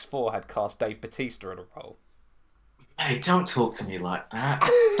Matrix 4 had cast Dave Bautista in a role? Hey, don't talk to me like that.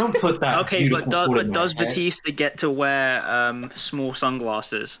 Don't put that. Okay, but does Batista get to wear small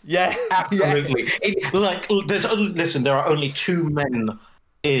sunglasses? Yeah, absolutely. There are only two men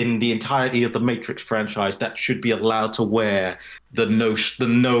in the entirety of the Matrix franchise that should be allowed to wear the no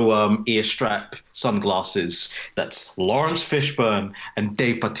ear strap sunglasses. That's Lawrence Fishburne and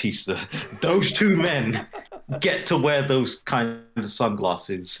Dave Bautista. Those two men get to wear those kinds of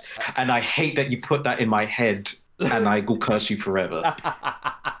sunglasses, and I hate that you put that in my head. And I will curse you forever.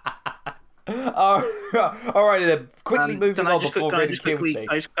 All right, then. Quickly moving on before Reddy kills me.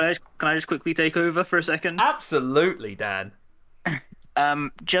 Can I just quickly take over for a second? Absolutely, Dan.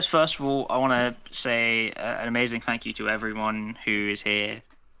 Just first of all, I want to say an amazing thank you to everyone who is here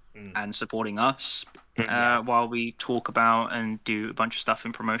and supporting us while we talk about and do a bunch of stuff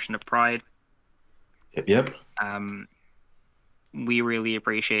in promotion of Pride. Yep. We really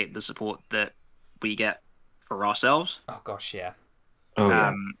appreciate the support that we get for ourselves. Oh gosh, yeah. Oh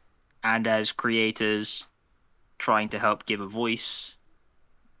yeah. And as creators trying to help give a voice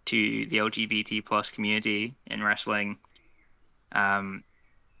to the LGBT plus community in wrestling, and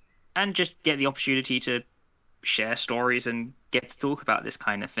just get the opportunity to share stories and get to talk about this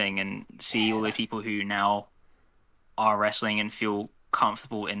kind of thing and see all the people who now are wrestling and feel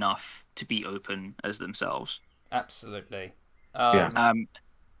comfortable enough to be open as themselves. Absolutely.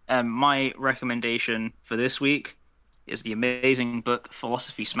 My recommendation for this week is the amazing book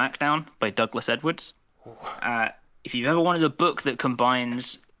Philosophy Smackdown by Douglas Edwards. If you've ever wanted a book that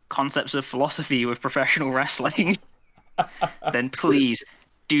combines concepts of philosophy with professional wrestling, then please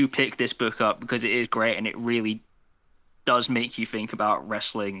do pick this book up, because it is great and it really does make you think about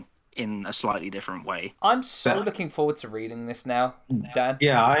wrestling in a slightly different way. I'm so looking forward to reading this now, Dan.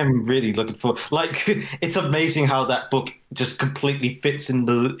 Yeah, I am really looking for. Like, it's amazing how that book just completely fits in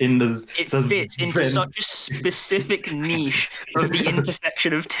the. It fits into such a specific niche of the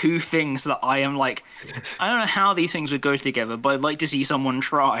intersection of two things that I am like, I don't know how these things would go together, but I'd like to see someone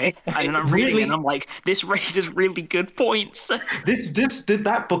try. And then I'm reading it and I'm like, this raises really good points.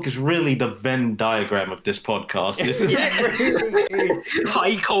 That book is really the Venn diagram of this podcast. It really is.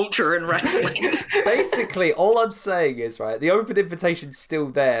 High culture and wrestling. Basically, all I'm saying is, right, the open invitation's still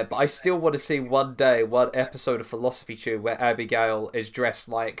there, but I still want to see one episode of Philosophy Tune where Abigail is dressed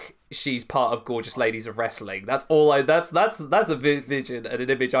like she's part of Gorgeous Ladies of Wrestling. That's all that's a vision and an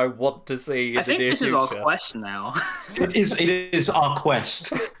image I want to see in I think the near this future. is our quest now. It is our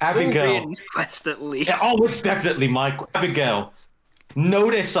quest. Abigail. Wolverine's quest, at least. Yeah, it's definitely my Abigail.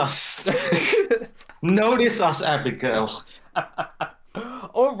 Notice us. Notice us, Abigail.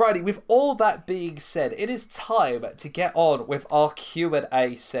 Alrighty, with all that being said, it is time to get on with our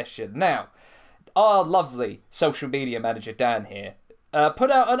Q&A session. Now, our lovely social media manager, Dan here,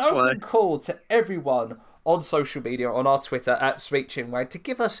 put out an open call to everyone on social media, on our Twitter, at Sweet Chinwag, to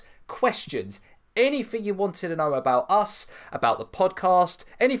give us questions. Anything you wanted to know about us, about the podcast,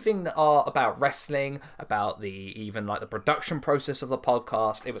 anything about wrestling, about the production process of the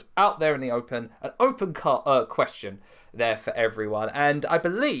podcast. It was out there in the open, an open question there for everyone. And I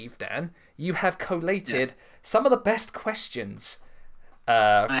believe, Dan, you have collated some of the best questions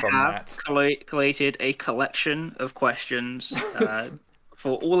from that. Collated a collection of questions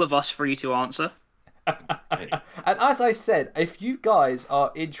for all of us free to answer. And as I said, if you guys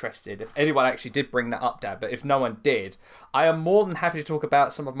are interested, if anyone actually did bring that up, Dan, but if no one did, I am more than happy to talk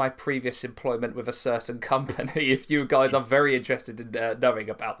about some of my previous employment with a certain company if you guys are very interested in knowing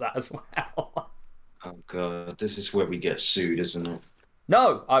about that as well. Oh god, this is where we get sued, isn't it?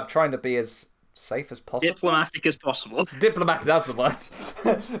 No, I'm trying to be as safe as possible. Diplomatic as possible. Diplomatic, that's the word.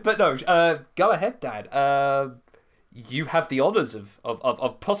 But no, go ahead, Dad. You have the honours of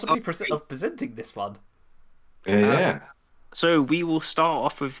possibly presenting this one. Yeah. So we will start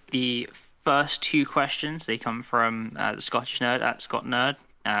off with the first two questions. They come from the Scottish Nerd at Scott Nerd.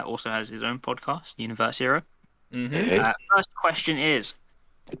 Also has his own podcast, Universe Hero. Mm-hmm. First question is,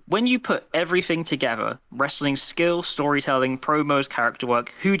 when you put everything together, wrestling skill, storytelling, promos, character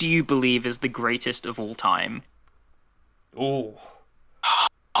work, who do you believe is the greatest of all time? Oh.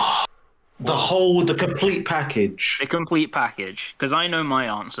 The complete package. The complete package. Because I know my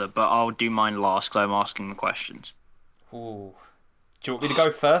answer, but I'll do mine last because I'm asking the questions. Ooh. Do you want me to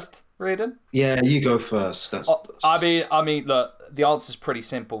go first, Riordan? Yeah, you go first. I mean, look, the answer's pretty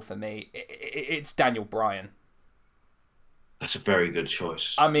simple for me. It's Daniel Bryan. That's a very good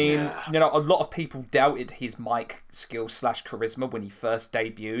choice. I mean, a lot of people doubted his mic skills / charisma when he first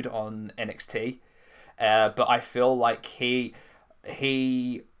debuted on NXT. But I feel like he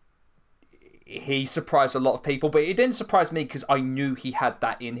surprised a lot of people, but it didn't surprise me because I knew he had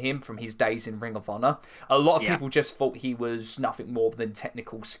that in him from his days in Ring of Honor. A lot of people just thought he was nothing more than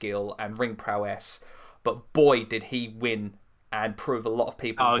technical skill and ring prowess, but boy, did he win and prove a lot of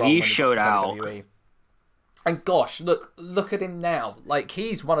people wrong. He showed out. WWE. And gosh, look at him now. Like,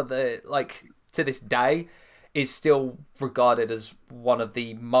 he's one of the, to this day, is still regarded as one of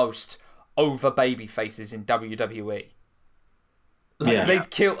the most over baby faces in WWE. They've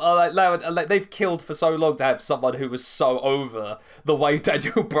killed for so long to have someone who was so over the way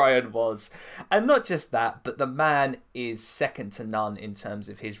Daniel Bryan was. And not just that, but the man is second to none in terms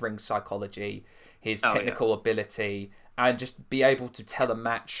of his ring psychology, his technical ability, and just be able to tell a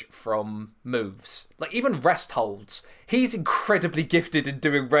match from moves. Like, even rest holds. He's incredibly gifted in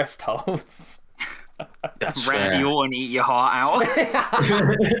doing rest holds. That's Randy fair. Orton eat your heart out.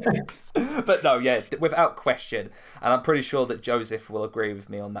 But no, yeah, without question. And I'm pretty sure that Joseph will agree with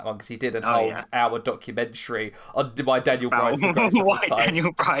me on that one, because he did a whole hour documentary on why Daniel Bryan's the greatest of all Why time.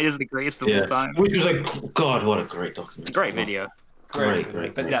 Daniel Bryan is the greatest of all time. Which was like, God, what a great documentary. It's a great video.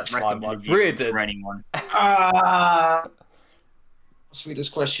 Great. But that's fine one. Recommended Riordan. for anyone.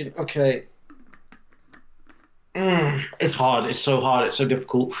 Sweetest question. Okay. It's hard. It's so hard. It's so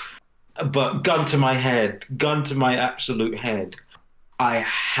difficult. But gun to my absolute head, I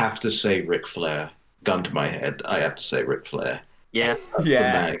have to say Ric Flair. Gun to my head, I have to say Ric Flair. Yeah. Yeah.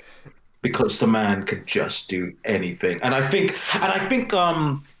 The man, because the man could just do anything. And I think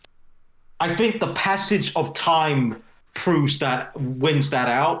the passage of time wins that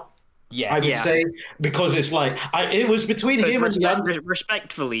out. Yes. I would say, because it's like it was between him and the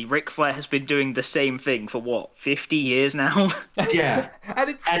respectfully, Ric Flair has been doing the same thing for what, 50 years now? yeah, And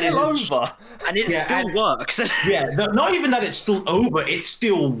it's still over. And it still works. yeah. Not even that it's still over; it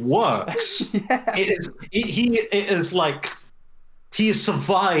still works. It is. It is like he has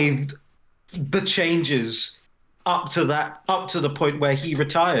survived the changes up to the point where he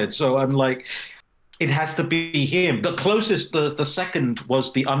retired. So I'm like, it has to be him. The closest, the second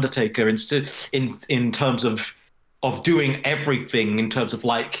was the Undertaker in terms of doing everything, in terms of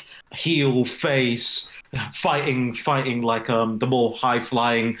like heel, face, fighting like the more high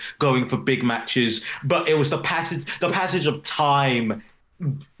flying, going for big matches. But it was the passage of time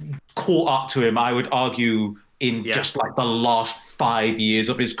caught up to him, I would argue, in just like the last 5 years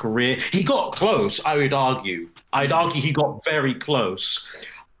of his career. He got close, I'd argue he got very close.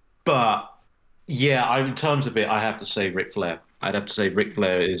 But yeah, in terms of it, I have to say Ric Flair. I'd have to say Ric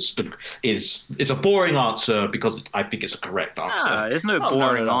Flair is a boring answer, because I think it's a correct answer. There's no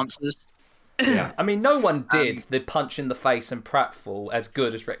boring answers. Yeah. I mean, no one did the punch in the face and pratfall as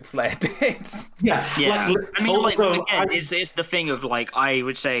good as Ric Flair did. Yeah. I mean, also, again, it's the thing of, like, I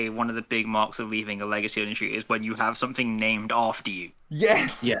would say one of the big marks of leaving a legacy on the industry is when you have something named after you.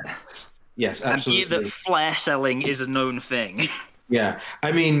 Yes. Yeah. Yes, absolutely. And that flair selling is a known thing. Yeah,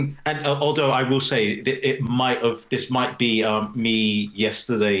 I mean, and although I will say that this might be me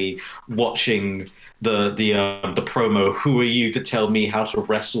yesterday watching the promo. Who are you to tell me how to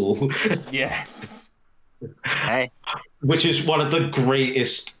wrestle? Yes. Hey. Which is one of the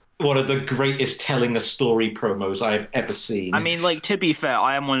greatest telling a story promos I've ever seen. I mean, like, to be fair,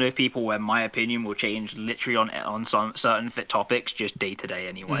 I am one of the people where my opinion will change literally on some certain fit topics just day to day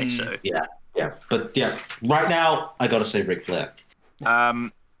anyway. So yeah, but yeah, right now I gotta say Ric Flair.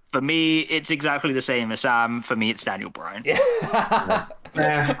 For me, it's exactly the same as Sam. For me, it's Daniel Bryan.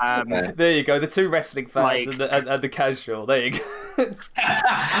 There you go. The two wrestling fans and the casual. There you go.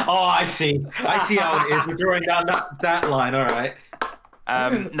 Oh, I see how it is. We're drawing down that line. All right.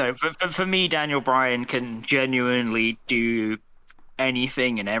 No, for me, Daniel Bryan can genuinely do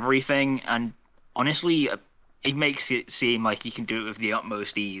anything and everything, and honestly, it makes it seem like he can do it with the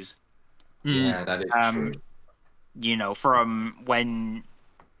utmost ease. Yeah, that is true. You know, from when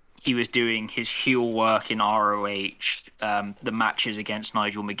he was doing his heel work in ROH, the matches against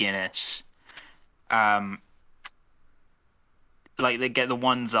Nigel McGuinness, like they get the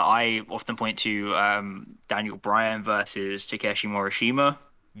ones that I often point to, Daniel Bryan versus Takeshi Morishima.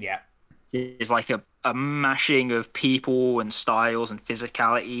 Yeah. It's like a mashing of people and styles and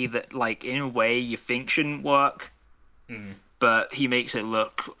physicality that, like, in a way you think shouldn't work, but he makes it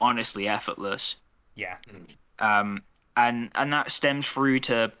look honestly effortless. Yeah. And that stems through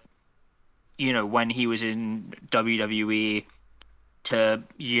to, you know, when he was in WWE, to,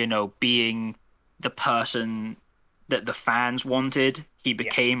 you know, being the person that the fans wanted. He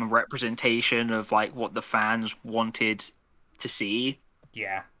became a representation of, like, what the fans wanted to see.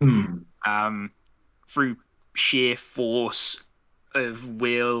 Yeah. Through sheer force of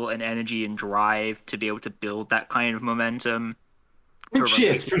will and energy and drive to be able to build that kind of momentum. Through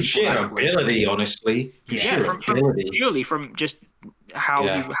sheer ability, honestly. Purely from just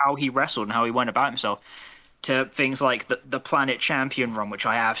how he wrestled and how he went about himself, to things like the Planet Champion run, which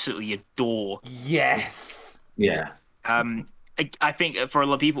I absolutely adore. Yes. Yeah. I think for a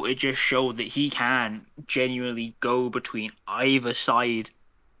lot of people, it just showed that he can genuinely go between either side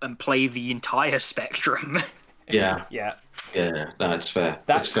and play the entire spectrum. Yeah. Yeah. Yeah, that's fair.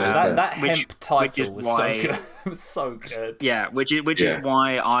 That hemp title was why, so good. It was so good. Yeah, which is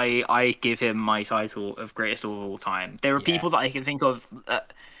why I give him my title of greatest of all time. There are people that I can think of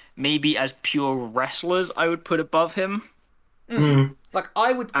maybe as pure wrestlers I would put above him. Like,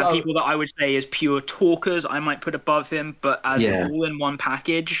 I would And go... people that I would say is pure talkers, I might put above him, but as an all-in-one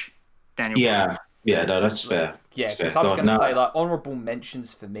package, Daniel Bryan. Yeah, no, that's fair. Yeah, that's because fair. I was going to say, like, honourable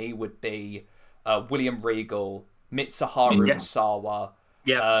mentions for me would be William Regal, Mitsuharu Misawa,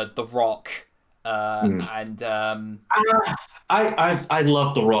 The Rock, and... I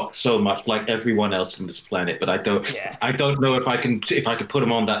love The Rock so much, like everyone else on this planet, but I don't know if I can put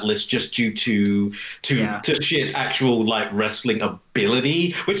him on that list just due to shit actual like wrestling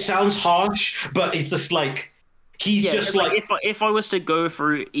ability, which sounds harsh, but it's just like he's just like if I was to go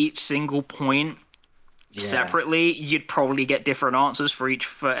through each single point separately, you'd probably get different answers for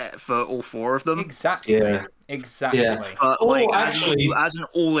all four of them. Exactly. Yeah. Exactly. Yeah. But as an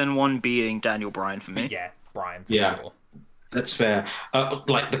all-in-one being, Daniel Bryan for me. Yeah, Bryan for sure. That's fair.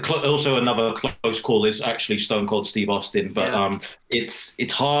 Also another close call is actually Stone Cold Steve Austin, but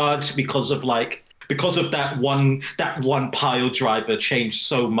it's hard because of that one pile driver changed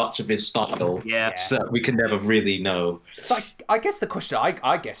so much of his style. Yeah. So we can never really know. So I guess the question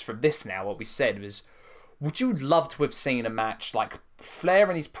I guess from this now, what we said was, would you love to have seen a match like Flair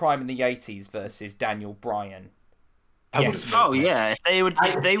in his prime in the 80s versus Daniel Bryan? Yes. Oh yeah, if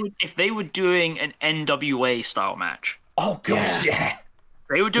they were doing an NWA style match. Oh gosh, yeah.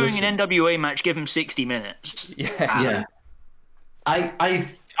 They were doing an NWA match. Give him 60 minutes. Yeah. I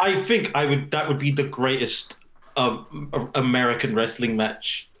think that would be the greatest American wrestling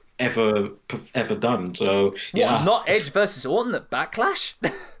match ever done. So What, not Edge versus Orton at Backlash?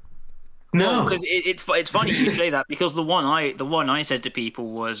 No, because it's funny you say that, because the one I said to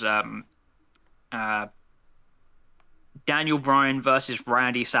people was Daniel Bryan versus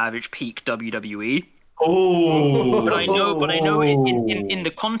Randy Savage peak WWE. Oh, but I know in the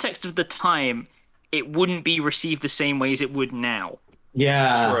context of the time, it wouldn't be received the same way as it would now.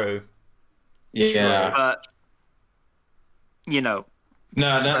 Yeah, True. Yeah, but you know. No.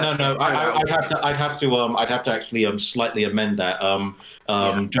 I'd have to actually slightly amend that.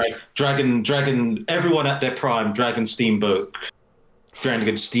 Dragon. Everyone at their prime. Dragon Steamboat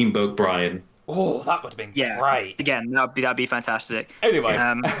Bryan. Oh, that would have been great. Again, that'd be fantastic. Anyway,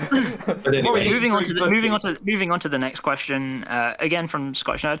 moving on to the next question. Again from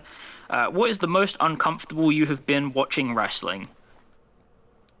Scotch Nerd. What is the most uncomfortable you have been watching wrestling?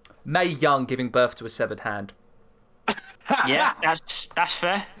 Mae Young giving birth to a severed hand. Yeah, that's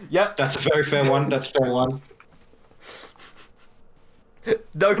fair. Yep, that's a very fair one.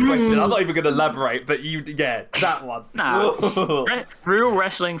 No question. I'm not even going to elaborate, but that one. No, real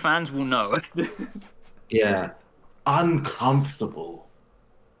wrestling fans will know. Yeah, uncomfortable.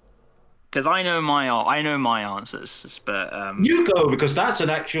 Because I know my answers, but you go, because that's an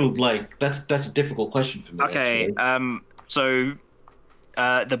actual that's a difficult question for me. Okay, actually. So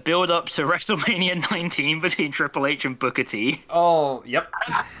the build up to WrestleMania 19 between Triple H and Booker T. Oh, yep.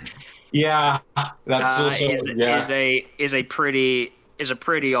 Yeah, that's also is a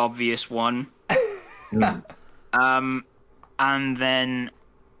pretty obvious one. And then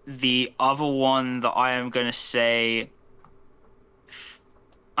the other one that I am going to say,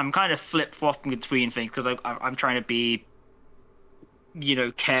 I'm kind of flip-flopping between things because I'm trying to be,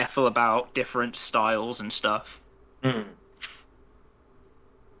 careful about different styles and stuff.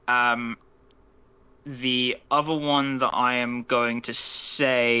 The other one that I am going to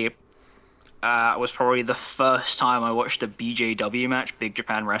say was probably the first time I watched a BJW match, Big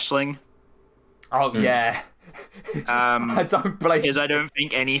Japan Wrestling. Oh, yeah. I don't blame you. Because I don't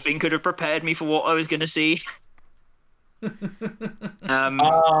think anything could have prepared me for what I was going to see. But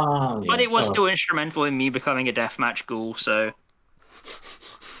it was still instrumental in me becoming a deathmatch ghoul, so...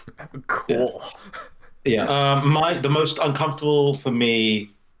 Cool. Yeah. The most uncomfortable for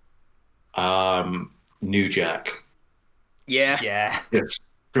me, New Jack. Yeah. Just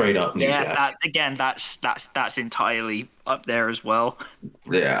straight up New Jack. That's entirely up there as well.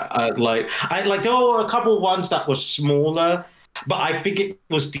 Yeah. There were a couple of ones that were smaller, but I think it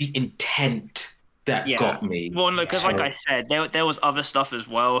was the intent that got me. Well, no, because like I said, there was other stuff as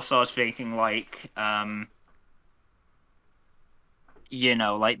well. So I was thinking the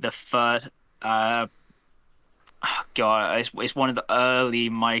third. It's one of the early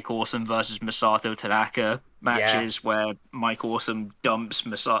Mike Awesome versus Masato Tanaka matches where Mike Awesome dumps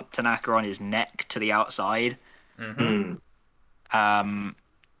Masato Tanaka on his neck to the outside. Mm-hmm.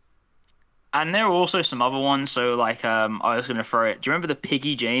 And there were also some other ones. So I was going to throw it. Do you remember the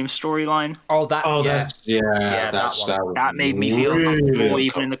Piggy James storyline? That made me feel uncomfortable,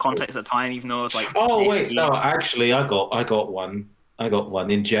 even in the context of the time, even though it was like. Oh wait, no, actually, I got one. I got one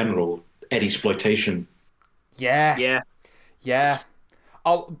in general. Eddie exploitation. Yeah.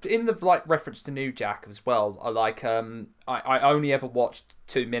 in the like reference to New Jack as well. I only ever watched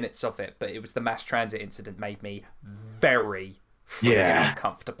 2 minutes of it, but it was the mass transit incident made me very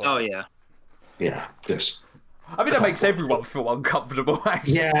uncomfortable. Oh yeah. Yeah, just. I think that makes everyone feel uncomfortable.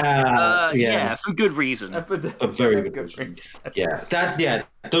 Actually. Yeah, for good reason. A very good reason. Yeah,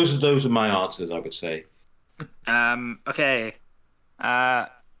 those are my answers. I would say. Okay.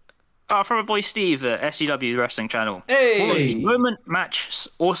 From a boy Steve at SCW Wrestling Channel. Hey! What was the moment, match,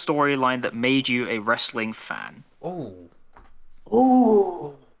 or storyline that made you a wrestling fan? Oh.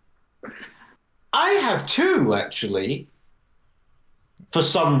 I have two, actually. For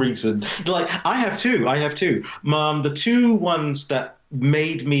some reason. Like, I have two. The two ones that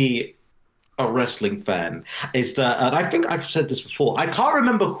made me a wrestling fan is that, and I think I've said this before, I can't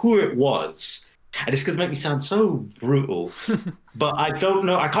remember who it was. And it's going to make me sound so brutal. But I don't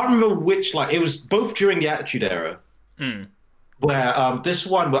know. I can't remember which, like, it was both during the Attitude Era. Where this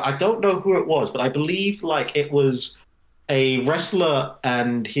one, where I don't know who it was, but I believe, like, it was a wrestler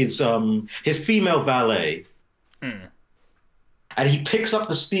and his female valet. And he picks up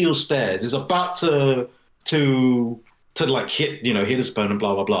the steel stairs, is about to like hit his opponent,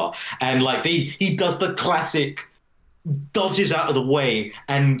 blah, blah, blah. And, like, he does the classic, dodges out of the way,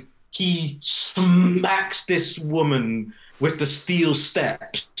 and he smacks this woman with the steel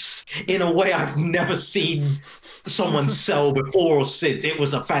steps in a way I've never seen someone sell before or since. It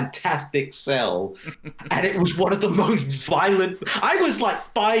was a fantastic sell. And it was one of the most violent... I was like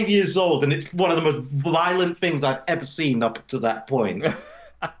 5 years old, and it's one of the most violent things I've ever seen up to that point.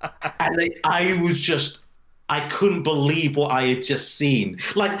 And I couldn't believe what I had just seen.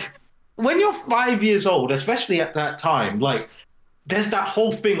 Like, when you're 5 years old, especially at that time, like, there's that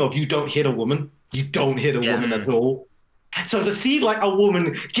whole thing of you don't hit a woman. You don't hit a woman at all. So to see, like, a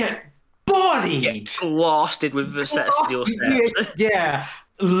woman get bodied, blasted with a set of steel steps,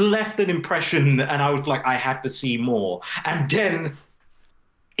 left an impression, and I was like, I have to see more. And then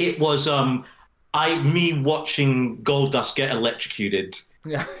it was me watching Goldust get electrocuted.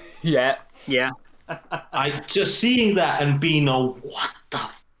 Yeah. I just seeing that and being what the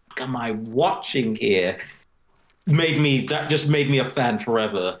fuck am I watching here? Just made me a fan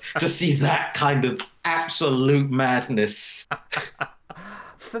forever to see that kind of absolute madness.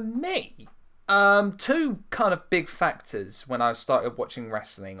 For me, two kind of big factors when I started watching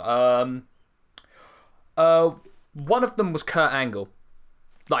wrestling. One of them was Kurt Angle.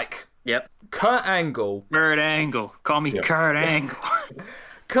 Like, Kurt Angle. Call me Kurt Angle.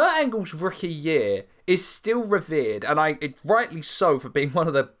 Kurt Angle's rookie year is still revered, and rightly so, for being one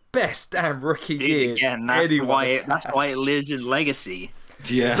of the best damn rookie years. Again, that's why it lives in legacy.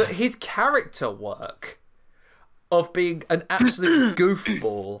 Yeah. But his character work of being an absolute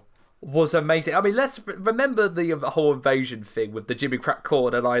goofball was amazing. I mean, let's remember the whole invasion thing with the Jimmy Crack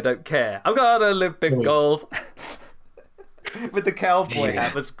Corn and I Don't Care. I'm gonna live in gold. With the cowboy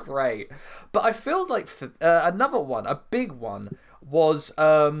hat was great. But I feel like another one, a big one, was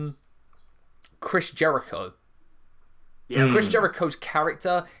Chris Jericho. Chris Jericho's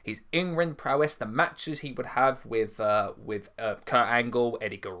character, his in-ring prowess, the matches he would have with Kurt Angle,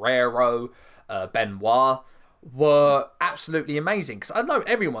 Eddie Guerrero, Benoit, were absolutely amazing. Because I know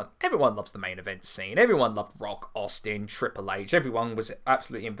everyone loves the main event scene. Everyone loved Rock, Austin, Triple H. Everyone was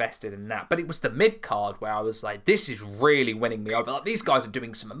absolutely invested in that. But it was the mid-card where I was like, this is really winning me over. Like, these guys are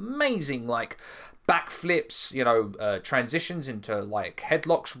doing some amazing, like, backflips, transitions into, like,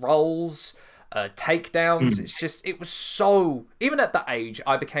 headlocks, rolls, takedowns. It was so... Even at that age,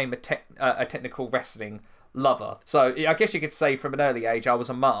 I became a technical wrestling lover. So I guess you could say from an early age, I was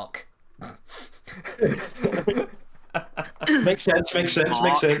a mark. Makes sense. Makes sense.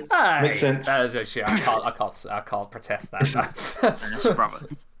 I can't protest that. Brother.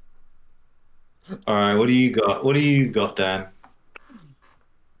 All right, what do you got, Dan?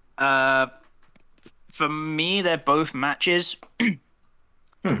 For me, they're both matches.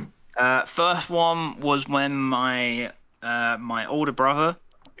 First one was when my older brother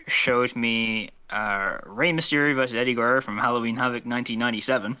showed me Rey Mysterio versus Eddie Guerrero from Halloween Havoc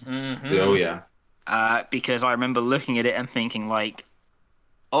 1997. Oh yeah. Because I remember looking at it and thinking, like,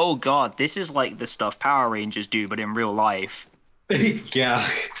 oh god, this is like the stuff Power Rangers do, but in real life. Yeah.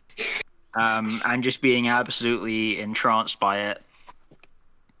 And just being absolutely entranced by it.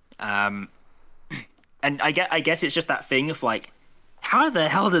 And I guess it's just that thing of, like, how the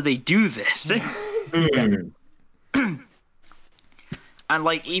hell did they do this? And,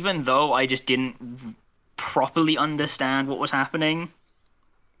 like, even though I just didn't properly understand what was happening,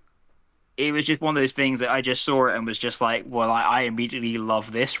 it was just one of those things that I just saw it and was just like, well, I immediately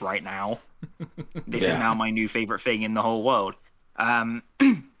love this right now. This is now my new favorite thing in the whole world.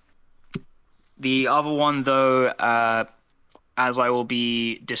 The other one, though, as I will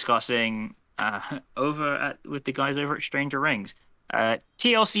be discussing with the guys over at Stranger Rings,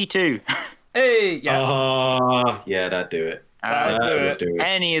 TLC 2. Hey, yeah. Yeah, that'd do it. That'd do it.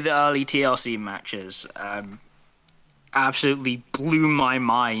 Any of the early TLC matches absolutely blew my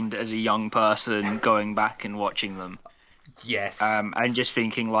mind as a young person going back and watching them. Yes. And just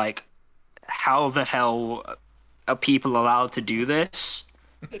thinking, like, how the hell are people allowed to do this?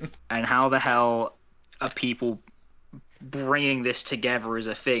 And how the hell are people bringing this together as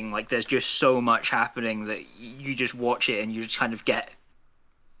a thing? Like, there's just so much happening that you just watch it and you just kind of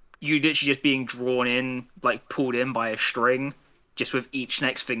you literally just being drawn in, like, pulled in by a string, just with each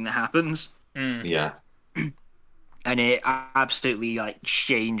next thing that happens. Yeah. And it absolutely, like,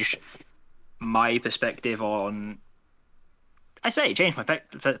 changed my perspective on... it changed my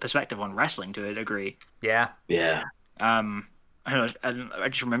perspective on wrestling to a degree. Yeah. Yeah. I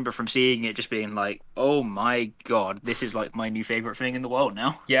just remember from seeing it just being like, oh my god, this is like my new favorite thing in the world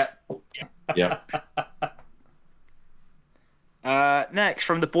now. Yeah. Yeah. Next,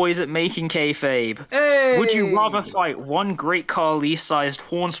 from the boys at Making Kayfabe. Hey! Would you rather fight one Great Khali-sized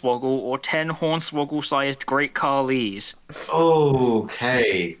Hornswoggle or 10 Hornswoggle-sized Great Khalis?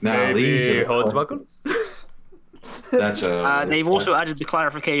 Okay. Now these are Hornswoggle? That's a. They've also added the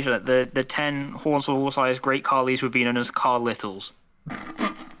clarification that the 10 Hornswoggle-sized Great Khalis would be known as Carl Littles.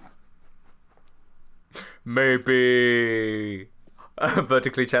 Maybe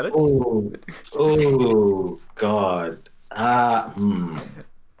vertically challenged. Oh, God.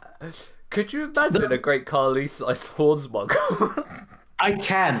 Could you imagine a Great Khali-sized Hornswoggle? I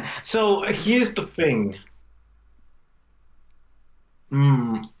can. So here's the thing.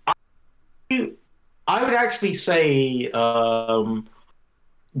 I would actually say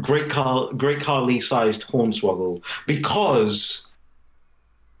Great Khali-sized Hornswoggle, because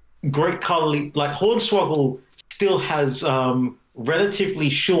Great Khali, like, Hornswoggle still has relatively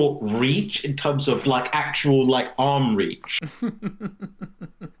short reach in terms of, like, actual, like, arm reach.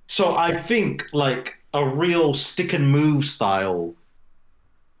 So I think, like, a real stick and move style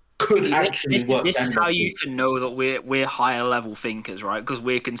could actually work. This is how you can know that we're higher level thinkers, right? Because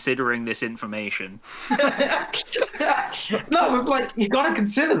we're considering this information. No, but, like, you gotta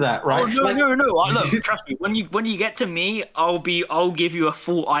consider that, right? Oh, no. Look, trust me. When you get to me, I'll give you a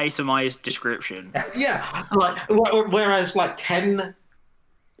full itemized description. Yeah, like, whereas, like, 10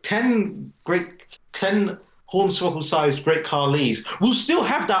 Hornswoggle-sized Great Khalis will still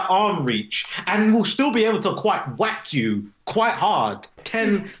have that arm reach and will still be able to quite whack you quite hard.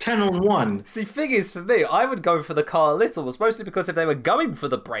 10 on 1. See, thing is, for me, I would go for the Carl Littles, mostly because if they were going for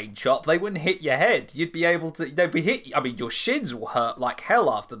the brain chop, they wouldn't hit your head. You'd be able to, they'd be hit. I mean, your shins will hurt like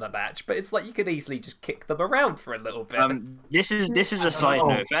hell after the match, but it's like you could easily just kick them around for a little bit. This is a side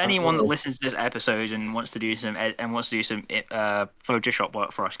note for anyone that listens to this episode and wants to do some Photoshop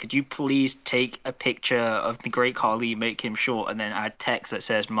work for us. Could you please take a picture of the Great Khali, make him short, and then add text that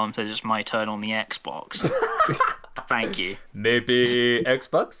says "Mum says it's my turn on the Xbox." Thank you. Maybe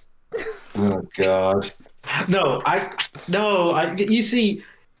Xbox? Oh, God. No, you see,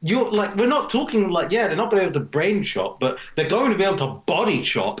 you're like, we're not talking like, yeah, they're not going to be able to brain chop, but they're going to be able to body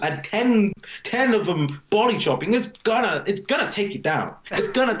chop, and 10 of them body chopping, it's gonna take you down. It's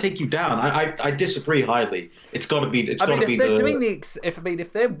gonna take you down. I disagree highly. It's gotta be.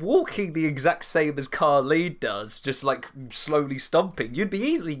 If they're walking the exact same as Carly does, just like slowly stomping, you'd be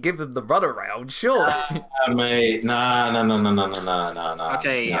easily given the runaround, sure. Mate, no.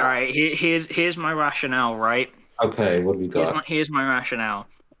 Okay, all right. Here's my rationale, right? Okay, what have you got? Here's my rationale.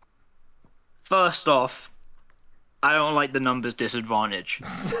 First off, I don't like the numbers disadvantage.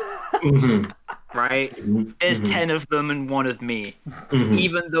 Right? There's 10 of them and 1 of me.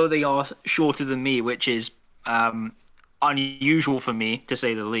 Even though they are shorter than me, which is unusual for me, to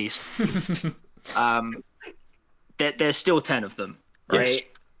say the least. There's still 10 of them, right? Yes.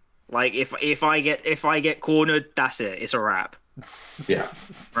 Like, if I get cornered, that's it. It's a wrap. Yeah.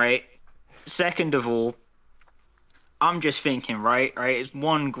 Right? Second of all, I'm just thinking, right? It's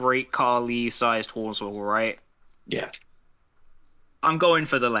one Great Khali-sized Hornswoggle, right? Yeah. I'm going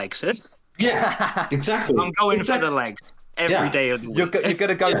for the legs. Yeah, exactly. I'm going for the legs every day of the week. You're going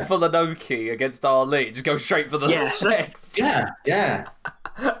to go full Anoki against Ali. Just go straight for the legs. Yeah.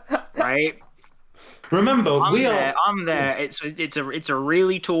 Right? Remember, I'm there. It's a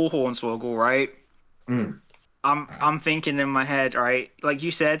really tall Hornswoggle, right? I'm thinking in my head, right? Like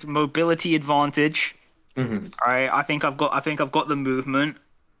you said, mobility advantage. Right, I think I've got the movement.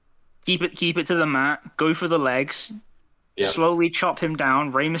 Keep it to the mat. Go for the legs. Yep. Slowly chop him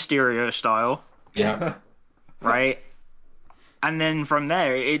down, Rey Mysterio style. Yeah. Right. And then from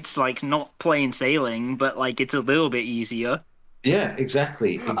there, it's like not plain sailing, but like it's a little bit easier. Yeah,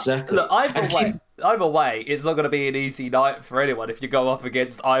 exactly. Look, either way, it's not going to be an easy night for anyone if you go up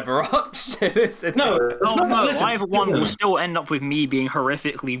against either option. No, listen, either one will still end up with me being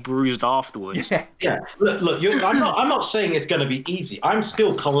horrifically bruised afterwards. Yeah. Look. I'm not saying it's going to be easy. I'm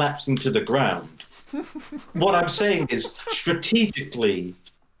still collapsing to the ground. What I'm saying is strategically,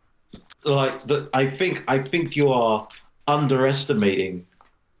 I think you are underestimating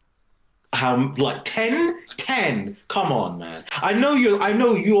how 10. Come on, man. I know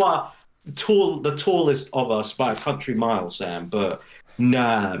you are the tallest of us by a country mile, Sam. But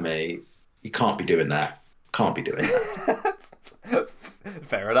nah, mate, you can't be doing that.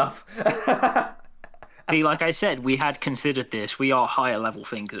 Fair enough. See, like I said, we had considered this. We are higher level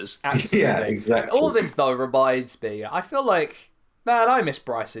thinkers. Absolutely. Yeah, exactly. All this though reminds me. I feel like, man, I miss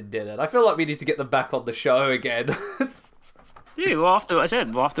Bryce and Dylan. I feel like we need to get them back on the show again. Yeah, well, after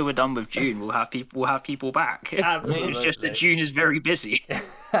we're done with June, we'll have people back. Absolutely. It's just that June is very busy.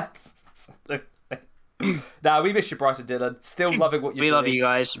 Absolutely. Nah, we miss you, Bryce and Dylan. Still loving what you're doing. We love you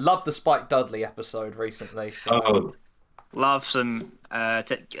guys. Love the Spike Dudley episode recently. So. Love some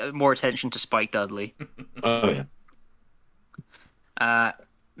more attention to Spike Dudley. Oh yeah.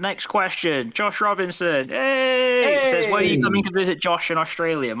 Next question, Josh Robinson. Hey! Says, when are you coming to visit Josh in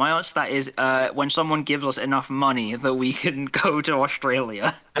Australia? My answer to that is when someone gives us enough money that we can go to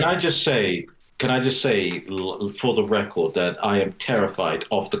Australia. Can I just say for the record that I am terrified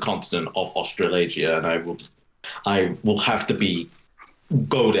of the continent of Australasia, and I will have to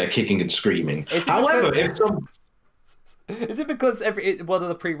go there kicking and screaming. However, is it because one of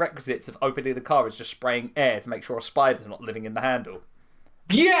the prerequisites of opening the car is just spraying air to make sure a spider's not living in the handle?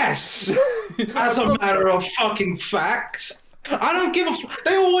 Yes! As a matter of fucking fact. I don't give a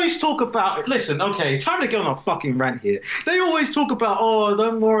They always talk about it. Listen, okay, time to go on a fucking rant here. They always talk about, oh,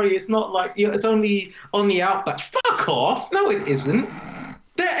 don't worry, it's not like, it's only on the outback. Fuck off. No, it isn't.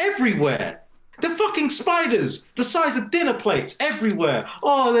 They're everywhere. They're fucking spiders, the size of dinner plates, everywhere.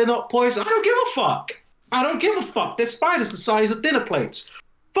 Oh, they're not poisonous. I don't give a fuck. They're spiders the size of dinner plates.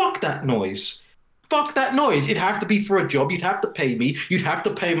 Fuck that noise. It'd have to be for a job. You'd have to pay me. You'd have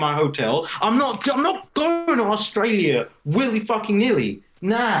to pay my hotel. I'm not going to Australia willy fucking nilly.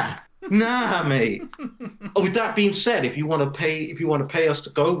 Nah, mate. With that being said, if you want to pay us to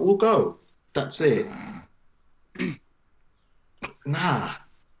go, we'll go. That's it. Nah.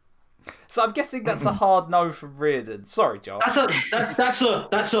 So I'm guessing that's a hard no from Riordan. Sorry, Josh. That's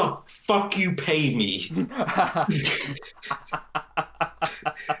a fuck you, pay me.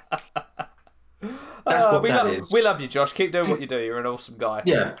 We love you, Josh. Keep doing what you do. You're an awesome guy.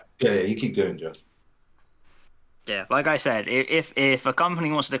 Yeah. You keep going, Josh. Yeah, like I said, if a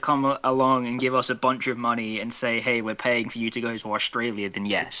company wants to come along and give us a bunch of money and say, hey, we're paying for you to go to Australia, then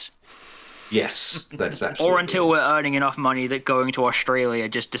yes. Yes, that's absolutely. Or until we're earning enough money that going to Australia,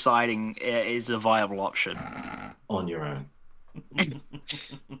 just deciding is a viable option. On your own.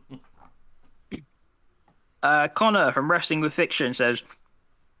 Connor from Wrestling with Fiction says,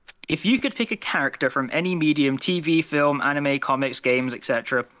 if you could pick a character from any medium, TV, film, anime, comics, games,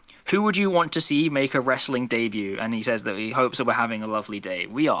 etc., who would you want to see make a wrestling debut? And he says that he hopes that we're having a lovely day.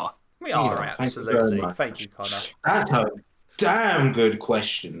 We are. Absolutely. Thank you, Connor. That's a damn good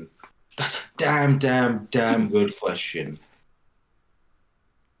question. That's a damn good question.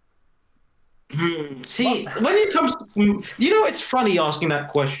 See, when it comes to, it's funny asking that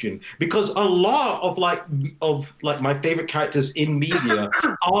question because a lot of my favorite characters in media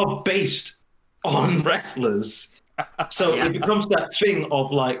are based on wrestlers. So it becomes that thing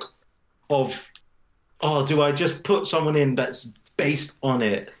of do I just put someone in that's based on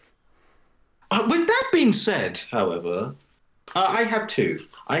it? With that being said, however, I have two.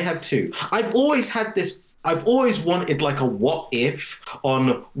 I've always wanted a what if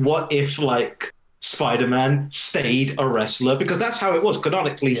Spider-Man stayed a wrestler, because that's how it was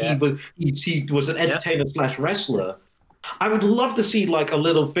canonically. Yeah. He was an entertainer / wrestler. I would love to see a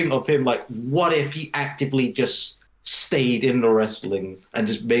little thing of him, what if he actively just stayed in the wrestling and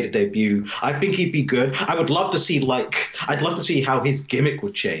just made a debut. I think he'd be good. I would love to see I'd love to see how his gimmick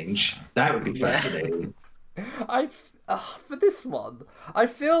would change. That would be fascinating. For this one, I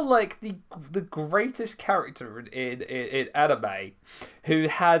feel like the greatest character in anime who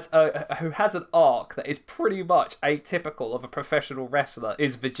has an arc that is pretty much atypical of a professional wrestler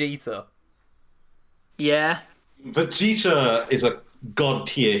is Vegeta. Yeah. Vegeta is a god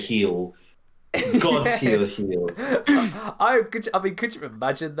tier heel. Could you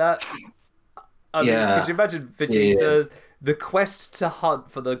imagine that? Could you imagine Vegeta the quest to hunt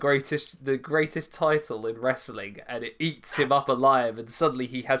for the greatest title in wrestling, and it eats him up alive, and suddenly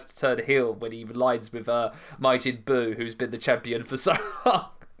he has to turn heel when he aligns with Majin Buu, who's been the champion for so long.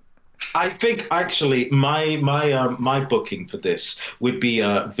 I think actually my booking for this would be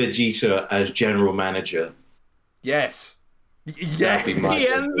Vegeta as general manager. Yes. That'd be my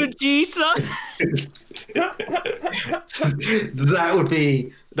Vegeta.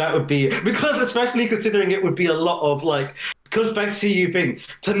 that would be because especially considering it would be a lot of like because back to you think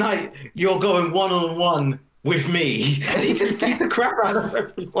tonight you're going 1-on-1 with me and he just beat the crap out of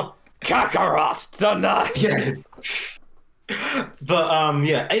everyone. Kakarot tonight. Yes. But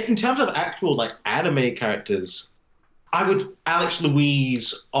in terms of actual like anime characters, I would Alex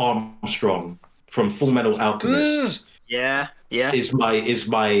Louise Armstrong from Full Metal Alchemist. Yeah. Is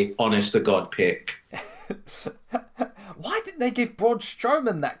my honest to God pick. Why didn't they give Braun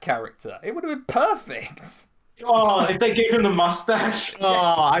Strowman that character? It would have been perfect. Oh, if they gave him the mustache. Oh,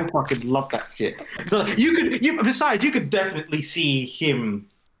 I fucking love that shit. Besides, you could definitely see him.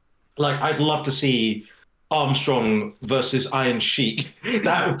 Like, I'd love to see Armstrong versus Iron Sheik.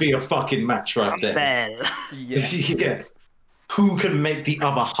 That would be a fucking match right there. Yes. Yes. Who can make the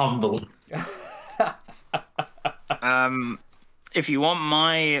other humble? If you want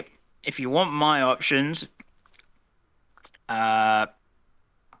my options,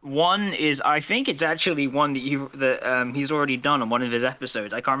 one is I think it's actually one that he's already done on one of his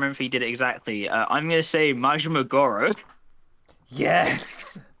episodes. I can't remember if he did it exactly. I'm gonna say Majima Goro.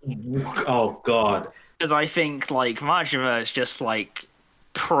 Yes. Oh God. Because I think like Majima is just like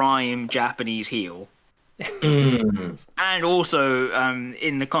prime Japanese heel. And also,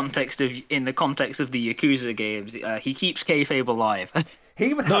 in the context of the Yakuza games, he keeps kayfabe alive.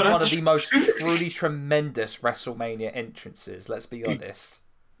 He would have one of the most truly tremendous WrestleMania entrances. Let's be honest.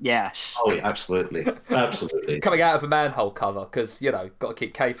 Yes. Oh, yeah, absolutely. Coming out of a manhole cover because got to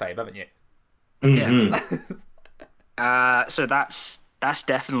keep kayfabe, haven't you? Mm-hmm. Yeah. So that's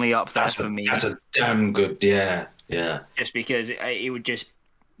definitely up there for me. That's a damn good. Yeah. Just because it would just.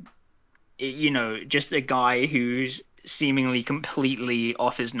 Just a guy who's seemingly completely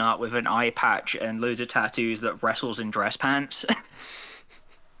off his nut with an eye patch and loads of tattoos that wrestles in dress pants.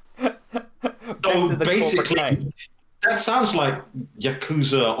 So basically, that sounds like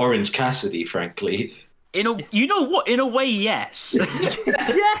Yakuza Orange Cassidy, frankly. In a way, yes.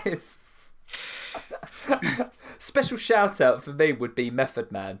 Yes. Special shout out for me would be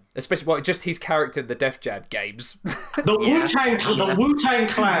Method Man, especially just his character in the Def Jam games. The Wu-Tang Clan, The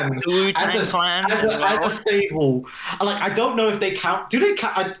Wu-Tang Clan as a stable. Like I don't know if they count. Do they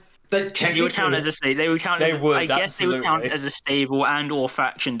count? They would count as a stable. They would count. I guess they would count absolutely. as a stable and or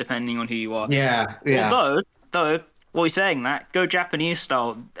faction depending on who you are. Yeah. Although, while you're saying that, go Japanese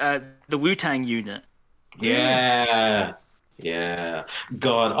style. The Wu-Tang unit. Yeah.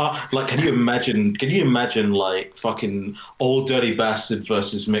 God, like, can you imagine, like, fucking Old Dirty Bastard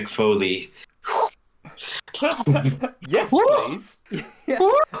versus Mick Foley? Yes, please.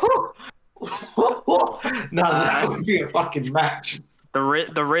 Now that would be a fucking match. The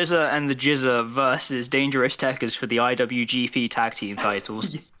RZA and the Jizza versus Dangerous Tekkers for the IWGP Tag Team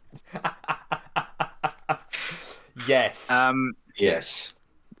titles. Yes. Yes.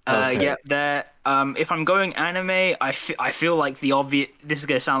 Yeah, if I'm going anime, I feel like the obvious. This is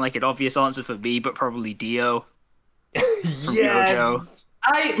gonna sound like an obvious answer for me, but probably Dio. Yes.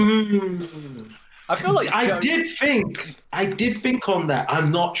 I feel like I did think on that.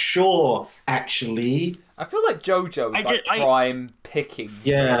 I'm not sure actually. I feel like JoJo is like prime picking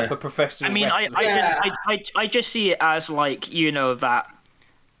for professional I mean, wrestling. I just see it as like that.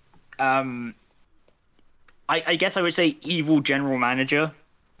 I guess I would say evil general manager.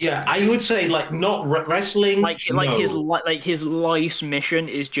 Yeah, I would say like not wrestling. His life's mission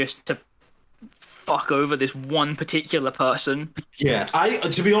is just to fuck over this one particular person. Yeah,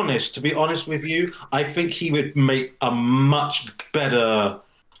 to be honest with you, I think he would make a much better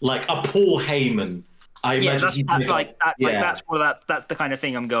like a Paul Heyman. That's the kind of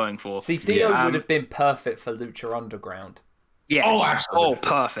thing I'm going for. See, Dio would have been perfect for Lucha Underground. Yes. Oh, absolutely. Oh,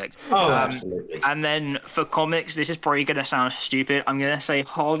 perfect. Absolutely. And then for comics, this is probably going to sound stupid. I'm going to say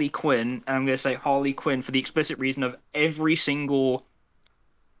Harley Quinn, and I'm going to say Harley Quinn for the explicit reason of every single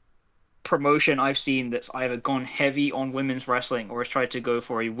promotion I've seen that's either gone heavy on women's wrestling or has tried to go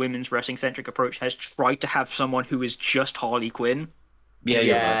for a women's wrestling-centric approach has tried to have someone who is just Harley Quinn.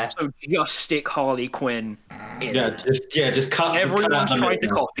 Yeah. So just stick Harley Quinn in. Just cut. Everyone's tried to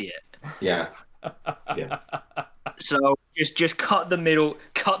copy it. Yeah. So just cut the middle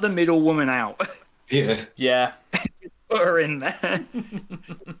woman out. Yeah. Put her in there.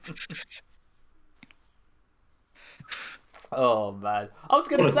 Oh man, I was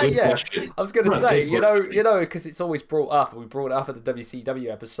gonna What a say good question. I was gonna What a say good question. you know, because it's always brought up. We brought it up at the WCW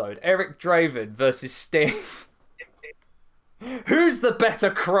episode. Eric Draven versus Sting. Who's the better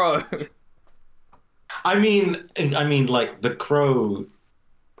Crow? I mean, like the Crow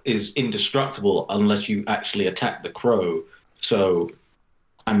is indestructible unless you actually attack the Crow. So,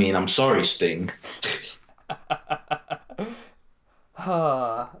 I mean, I'm sorry, Sting.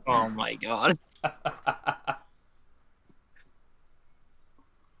 Oh my god.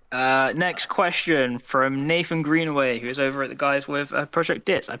 Next question from Nathan Greenaway, who is over at the guys with Project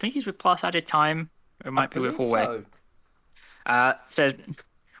Dits. I think he's with Plus Added Time. Or it might be with Hallway. So. Says,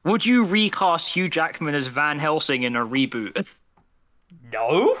 would you recast Hugh Jackman as Van Helsing in a reboot?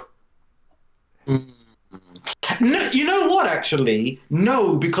 No. No, you know what? Actually,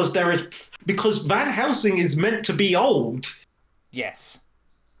 no, because Van Helsing is meant to be old, Yes.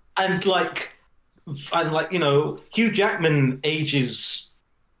 and you know, Hugh Jackman ages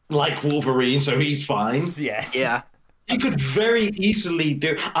like Wolverine, so he's fine. Yes. Yeah. He could very easily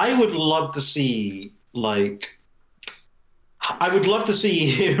do. I would love to see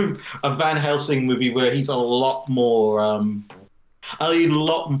him a Van Helsing movie where he's a lot more.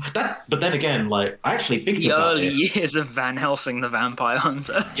 But then again, like actually thinking The about early it, years of Van Helsing the Vampire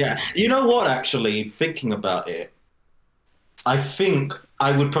Hunter. yeah, you know what? Actually, thinking about it, I think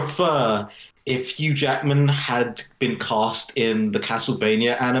I would prefer if Hugh Jackman had been cast in the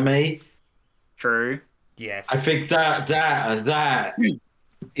Castlevania anime. True. Yes. I think that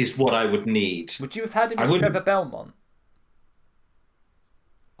is what I would need. Would you have had him I as wouldn't- Trevor Belmont?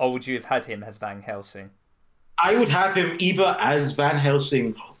 Or would you have had him as Van Helsing? I would have him either as Van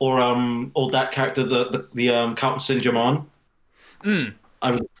Helsing or that character, the Count Saint-Germain.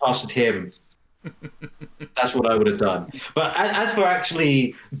 I would have casted him. That's what I would have done. But as for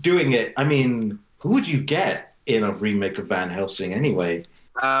actually doing it, I mean, who would you get in a remake of Van Helsing anyway?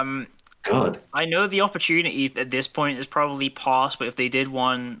 God. I know the opportunity at this point is probably past, but if they did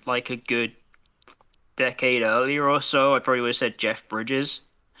one like a good decade earlier or so, I probably would have said Jeff Bridges.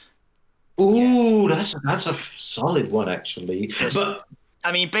 Ooh, that's a solid one actually. But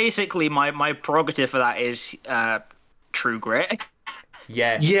I mean, basically, my prerogative for that is True Grit.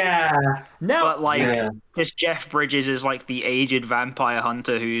 Yeah. yeah, Now, But like, Yeah. just Jeff Bridges is like the aged vampire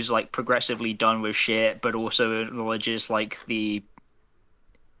hunter who's like progressively done with shit, but also acknowledges like the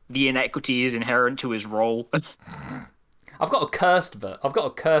inequities inherent to his role. I've got a cursed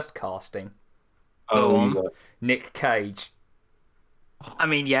casting. on. God. Nick Cage. I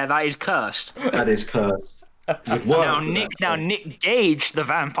mean, yeah, that is cursed. That is cursed. Now Nick Gage, the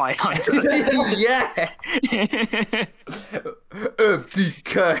vampire hunter. Yeah.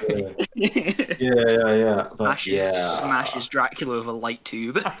 MDK. Yeah. But Smashes Dracula with a light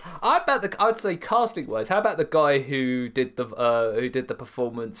tube. I'd say casting wise. How about the guy who did the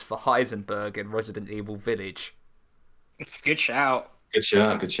performance for Heisenberg in Resident Evil Village? Good shout. Good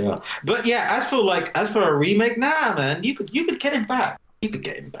shot. But yeah, as for a remake, nah, man, you could get him back. You could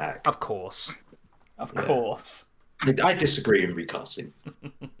get him back. Of course. Of course. I disagree in recasting.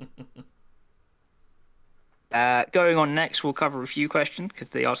 Going on next, we'll cover a few questions because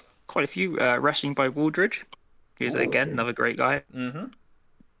they asked quite a few. Wrestling by Wooldridge, who's again another great guy. Mm-hmm.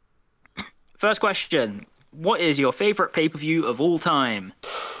 First question: what is your favorite pay-per-view of all time?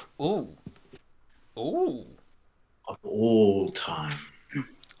 Ooh. Of all time.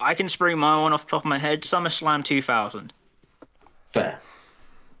 I can spring my one off the top of my head. SummerSlam 2000. Fair.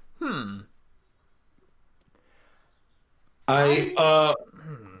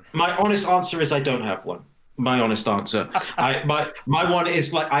 My honest answer is I don't have one. My honest answer. My one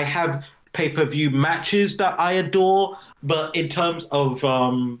is like I have pay-per-view matches that I adore, but in terms of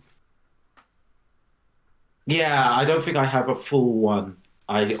I don't think I have a full one.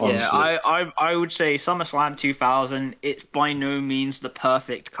 I would say SummerSlam 2000. It's by no means the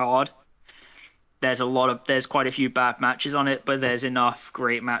perfect card. There's quite a few bad matches on it, but there's enough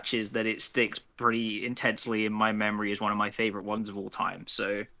great matches that it sticks pretty intensely in my memory as one of my favorite ones of all time.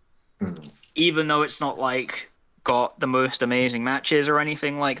 So even though it's not like got the most amazing matches or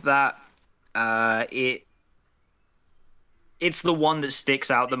anything like that, it's the one that sticks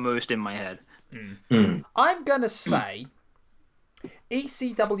out the most in my head. I'm gonna say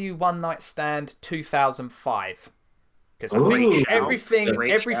ECW One Night Stand 2005 because I think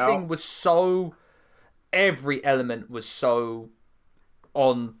everything was so. Every element was so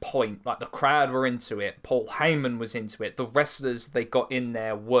on point. Like the crowd were into it. Paul Heyman was into it. The wrestlers they got in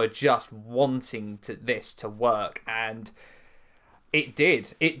there were just wanting this to work, and it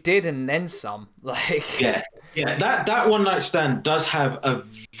did. It did, and then some. Like That One Night Stand does have a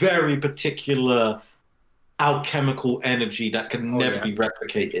very particular alchemical energy that can never be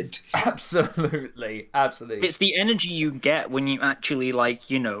replicated. Absolutely. It's the energy you get when you actually,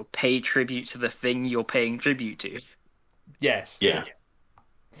 like, you know, pay tribute to the thing you're paying tribute to. Yes. Yeah.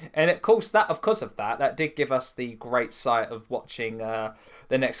 And of course, that did give us the great sight of watching the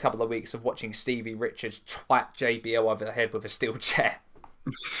next couple of weeks of watching Stevie Richards twat JBL over the head with a steel chair.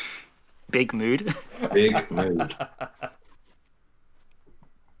 Big mood. Big mood.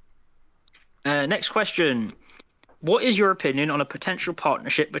 Next question. What is your opinion on a potential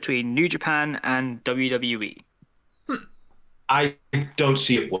partnership between New Japan and WWE? I don't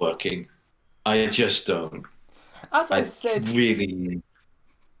see it working. I just don't. As I said... Really...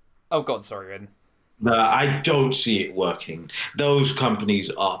 Oh, God, sorry, Ren. I don't see it working. Those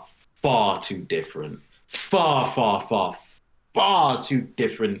companies are far too different. Far too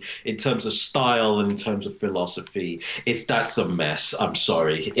different in terms of style and in terms of philosophy. That's a mess. I'm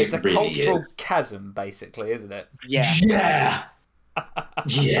sorry. It's it really cultural is. chasm, basically, isn't it? Yeah. Yeah.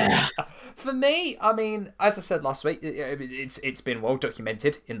 Yeah. For me, I mean, as I said last week, it's been well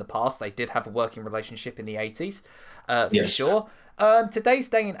documented in the past. They did have a working relationship in the 80s, for sure. Today's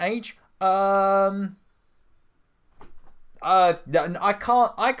day and age, I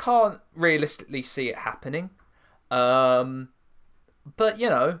can't realistically see it happening. But you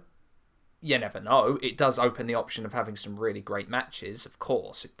know, you never know. It does open the option of having some really great matches. Of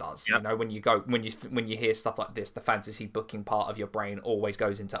course, it does. Yep. You know, when you hear stuff like this, the fantasy booking part of your brain always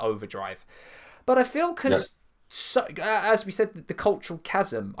goes into overdrive. But I feel as we said, the cultural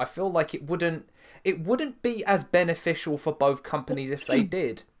chasm. I feel like it wouldn't be as beneficial for both companies if they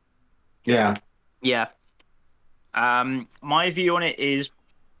did. Yeah. Yeah. My view on it is,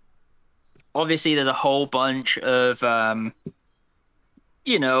 obviously there's a whole bunch of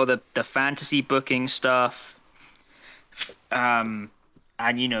you know, the fantasy booking stuff, and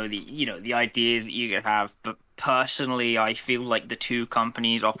the ideas that you could have. But personally, I feel like the two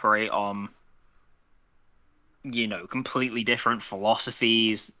companies operate on, you know, completely different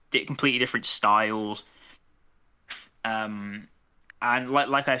philosophies, completely different styles. And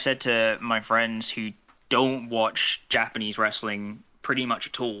like I've said to my friends who don't watch Japanese wrestling pretty much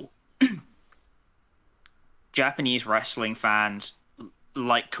at all, Japanese wrestling fans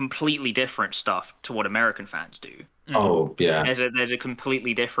like completely different stuff to what American fans do. Oh yeah. There's a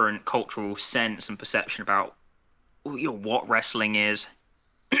completely different cultural sense and perception about, you know, what wrestling is,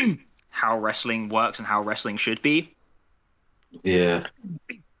 how wrestling works, and how wrestling should be. Yeah.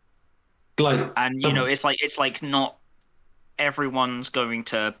 And you know, it's like not everyone's going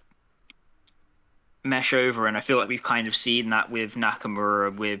to mesh over, and I feel like we've kind of seen that with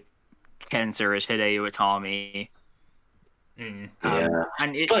Nakamura, with Kenta as Hideo Itami. And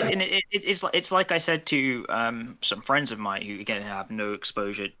it's like I said to some friends of mine who again have no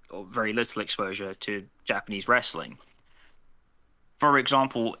exposure or very little exposure to Japanese wrestling. For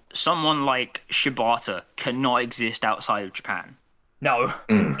example, someone like Shibata cannot exist outside of Japan. No.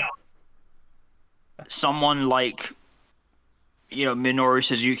 Someone like, you know, Minoru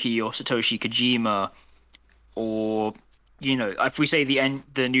Suzuki or Satoshi Kojima, or, you know, if we say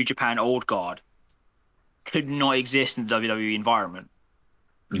the New Japan Old Guard, could not exist in the WWE environment.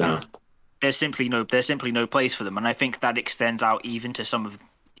 No. There's simply no place for them, and I think that extends out even to some of,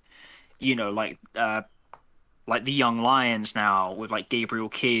 you know, like the Young Lions now with like Gabriel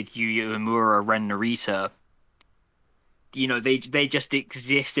Kidd, Yuya Uemura, Ren Narita. You know, they just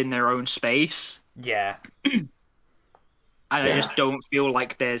exist in their own space. Yeah. And I just don't feel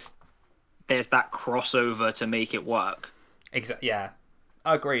like there's that crossover to make it work. Exactly. Yeah,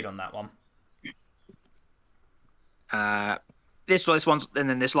 I agreed on that one. This one, and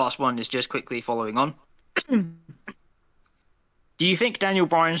then this last one is just quickly following on. Do you think Daniel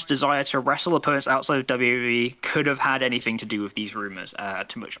Bryan's desire to wrestle opponents outside of WWE could have had anything to do with these rumors?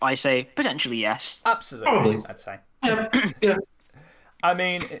 To which I say potentially yes. Absolutely, probably. I'd say. Yeah. I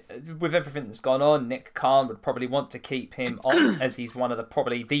mean, with everything that's gone on, Nick Khan would probably want to keep him on, as he's one of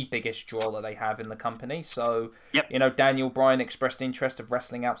probably the biggest draw that they have in the company. So, You know, Daniel Bryan expressed interest of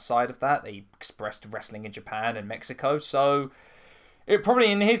wrestling outside of that. They expressed wrestling in Japan and Mexico. So, it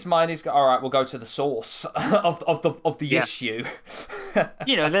probably in his mind is, all right, we'll go to the source of the issue.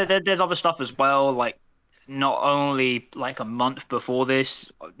 You know, there's other stuff as well. Like, not only like a month before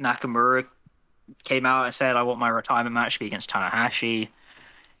this, Nakamura came out and said, I want my retirement match to be against Tanahashi.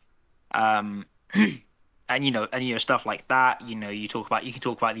 And you know stuff like that. You know, you can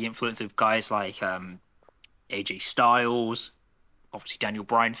talk about the influence of guys like AJ Styles, obviously Daniel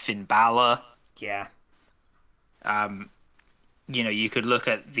Bryan, Finn Balor. Yeah. You know, you could look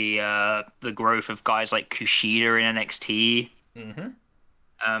at the growth of guys like Kushida in NXT. Mm-hmm.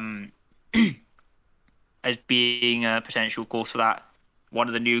 as being a potential course for that. One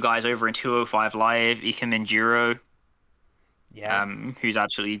of the new guys over in 205 Live, Ikemen Jiro, who's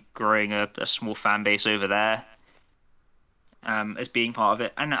absolutely growing a small fan base over there, as being part of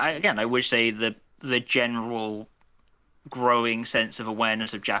it. And I would say the general growing sense of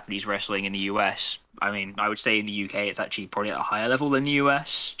awareness of Japanese wrestling in the US. I mean, I would say in the UK it's actually probably at a higher level than the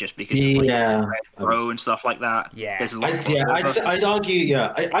US, just because of Pro and stuff like that. Yeah, there's a lot I'd argue.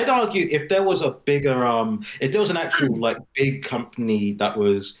 I'd argue if there was a bigger, if there was an actual like big company that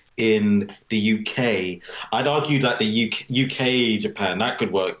was in the UK, I'd argue that the UK Japan that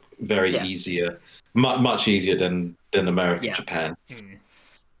could work very easier, much easier than American Japan.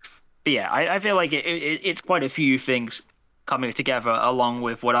 But yeah, I feel like it's quite a few things coming together, along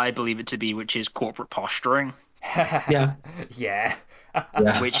with what I believe it to be, which is corporate posturing. Yeah.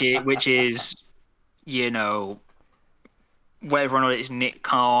 Which is, you know, whether or not it's Nick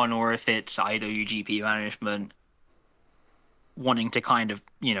Khan or if it's IWGP management wanting to kind of,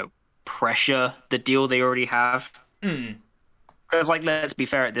 you know, pressure the deal they already have. Because, like, let's be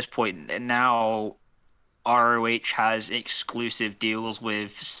fair at this point, now ROH has exclusive deals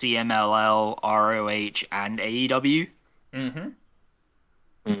with CMLL, ROH, and AEW.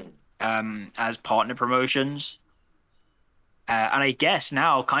 As partner promotions. And I guess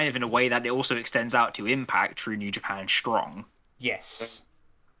now, kind of in a way that it also extends out to Impact through New Japan Strong. Yes.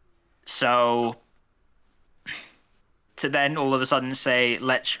 So, to then all of a sudden say,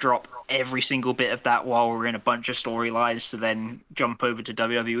 let's drop every single bit of that while we're in a bunch of storylines to then jump over to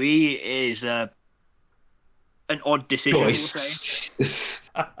WWE is an odd decision, we'll say.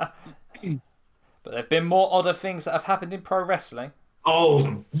 But there have been more odder things that have happened in pro wrestling.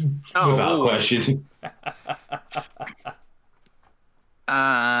 Without question.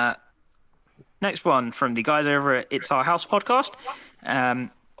 Next one from the guys over at It's Our House podcast.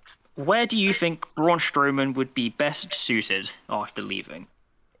 Where do you think Braun Strowman would be best suited after leaving?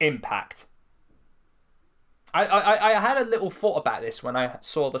 Impact. I had a little thought about this when I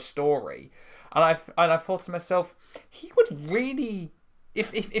saw the story, and I thought to myself, he would really,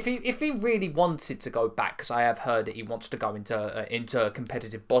 if he really wanted to go back, because I have heard that he wants to go into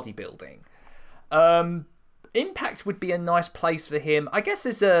competitive bodybuilding. Impact would be a nice place for him. I guess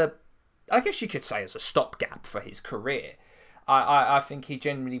you could say as a stopgap for his career. I think he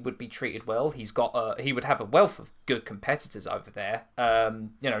generally would be treated well. He would have a wealth of good competitors over there.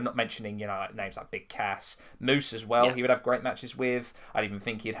 Not mentioning names like Big Cass, Moose as well. Yeah. He would have great matches with. I'd even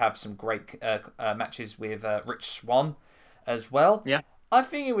think he'd have some great matches with Rich Swann as well. Yeah, I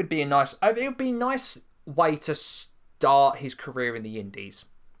think it would be a nice way to start his career in the Indies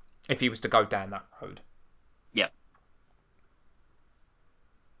if he was to go down that road. Yeah.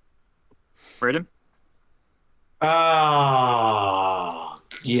 Freedom.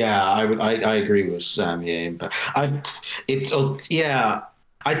 Yeah, I agree with Sam here, but I don't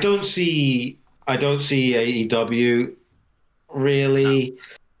see AEW really.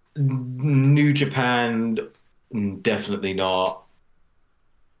 New Japan, definitely not.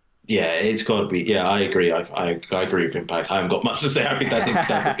 Yeah, it's got to be. Yeah, I agree. I agree with Impact. I haven't got much to say. I think that's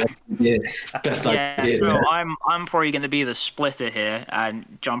best idea. So I'm probably going to be the splitter here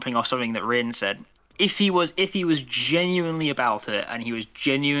and jumping off something that Rin said. If he was genuinely about it, and he was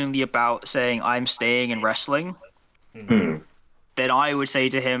genuinely about saying I'm staying in wrestling, then I would say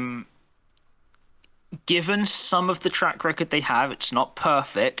to him, given some of the track record they have, it's not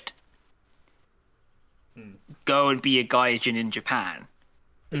perfect. Go and be a gaijin in Japan.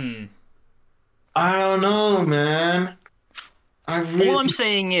 I don't know, man. All I'm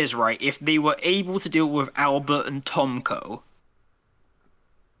saying is, right, if they were able to deal with Albert and Tomko.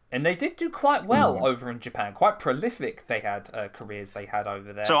 And they did do quite well over in Japan. Quite prolific they had careers they had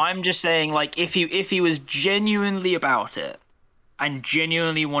over there. So I'm just saying, like, if he was genuinely about it and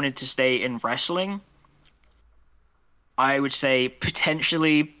genuinely wanted to stay in wrestling, I would say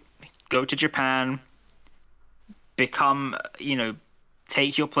potentially go to Japan, become,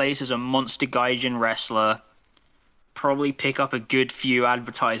 take your place as a monster gaijin wrestler, probably pick up a good few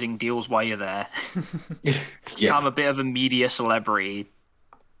advertising deals while you're there, become a bit of a media celebrity,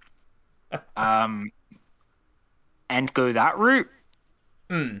 and go that route.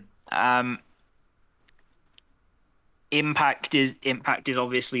 Impact is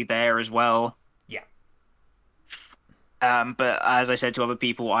obviously there as well. Yeah. But as I said to other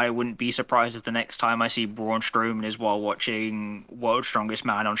people, I wouldn't be surprised if the next time I see Braun Strowman is while watching World's Strongest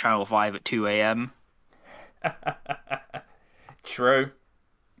Man on Channel 5 at 2 a.m. True.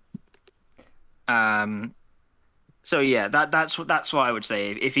 So yeah, that's what I would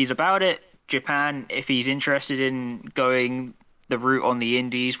say. If he's about it, Japan. If he's interested in going the route on the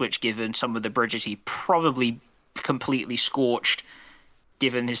Indies, which, given some of the bridges he probably completely scorched,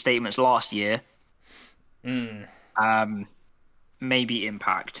 given his statements last year, maybe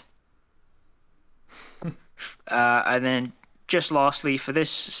Impact. And then, just lastly, for this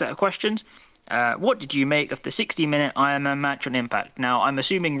set of questions, what did you make of the 60-minute Iron Man match on Impact? Now, I'm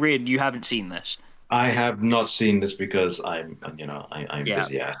assuming, Rid, you haven't seen this. I have not seen this because I'm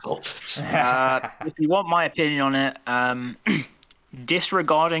busy asshole. If you want my opinion on it,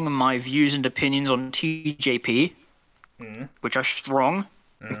 disregarding my views and opinions on TJP, which are strong,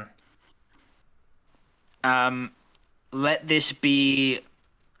 let this be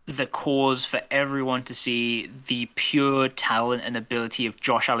the cause for everyone to see the pure talent and ability of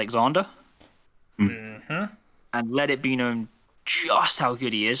Josh Alexander. And let it be known just how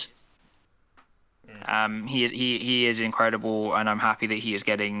good he is. He is incredible, and I'm happy that he is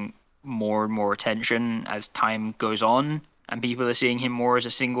getting more and more attention as time goes on, and people are seeing him more as a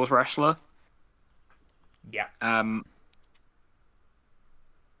singles wrestler. Yeah. I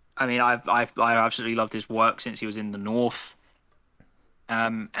mean, I've absolutely loved his work since he was in the North.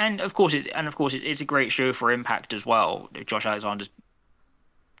 And of course it's a great show for Impact as well. Josh Alexander's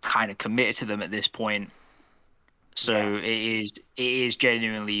kind of committed to them at this point, so it is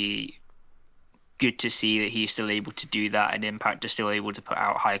genuinely good to see that he's still able to do that, and Impact is still able to put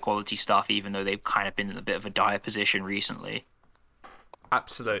out high quality stuff, even though they've kind of been in a bit of a dire position recently.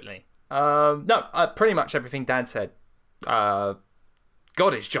 Absolutely. Pretty much everything Dan said. God,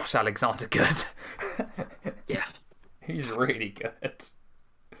 is Josh Alexander good? Yeah, he's really good.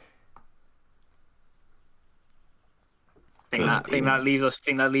 Think that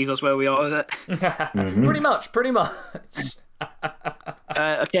leaves us where we are with it. Pretty much.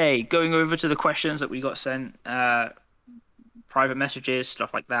 Okay, going over to the questions that we got sent, private messages,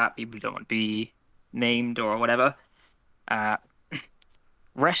 stuff like that, people who don't want to be named or whatever.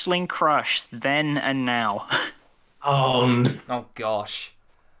 Wrestling crush, then and now. Oh gosh.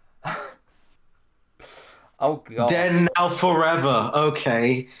 Oh god. Then, now, forever.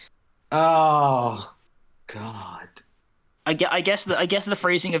 Okay. Oh god. I guess the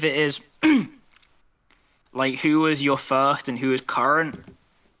phrasing of it is like, who was your first and who is current?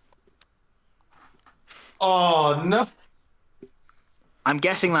 Oh no. I'm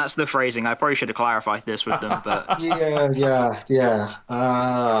guessing that's the phrasing. I probably should have clarified this with them, but yeah.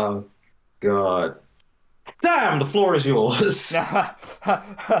 Oh god. Damn, the floor is yours.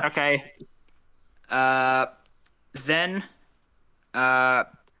 okay. Then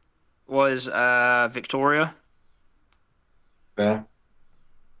was Victoria, Fair.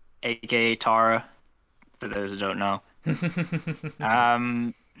 aka Tara, for those who don't know.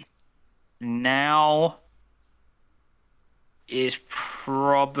 Now is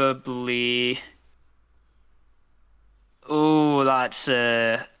probably that's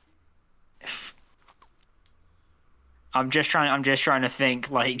I'm just trying to think,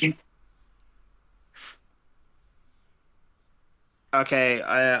 like, okay,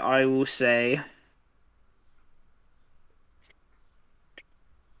 I will say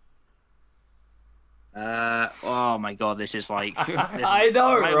oh my god, this is like I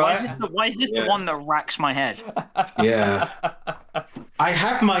know, right? Why is this the one that racks my head? Yeah. I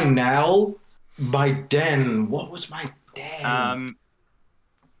have my now. My den. What was my den?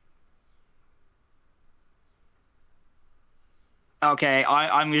 Okay,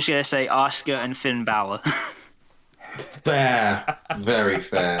 I'm just gonna say Asuka and Finn Balor. Fair. Very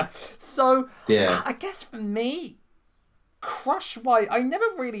fair. So, yeah. I guess for me, crush-wise, I never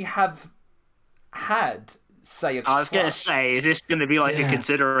really have had, say, a crush. I was gonna say, is this gonna be like a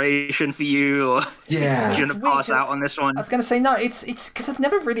consideration for you, or you're gonna pass out on this one? I was gonna say no. It's because I've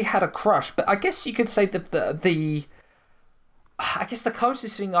never really had a crush, but I guess you could say that the I guess the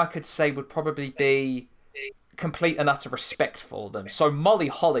closest thing I could say would probably be complete and utter respect for them. So Molly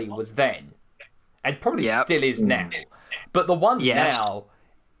Holly was then, and probably still is now, but the one now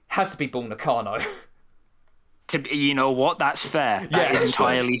has to be Bull Nakano. You know what? That's fair. That is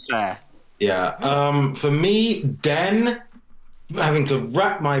entirely fair. Yeah. For me, Den, having to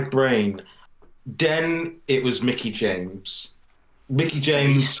wrap my brain, Den, it was Mickey James. Mickey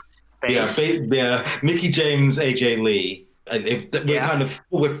James, Mickey James, AJ Lee.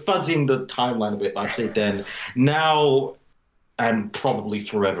 We're fuzzing the timeline a bit. I say Den. Now, and probably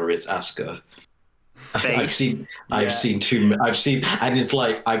forever, it's Asuka. I've seen, and it's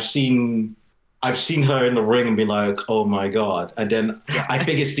like I've seen her in the ring and be like, oh my god, and then I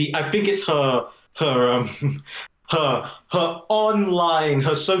think it's her online,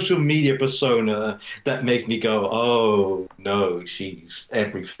 her social media persona that makes me go, oh no, she's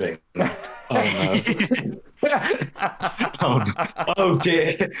everything. Oh no. oh, oh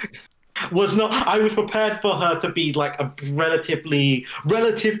dear. I was prepared for her to be like a relatively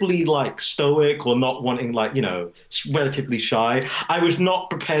like stoic or not wanting like, relatively shy. I was not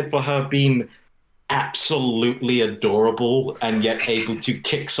prepared for her being absolutely adorable and yet able to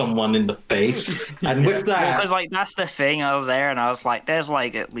kick someone in the face. And with that, because like that's the thing. I was there and I was like, there's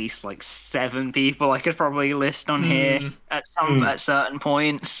like at least like 7 people I could probably list on here at certain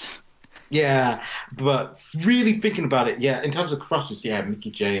points. yeah, but really thinking about it, yeah, in terms of crushes, yeah,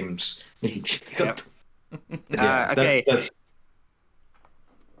 Mickey James. Yep. Yeah, okay. That's...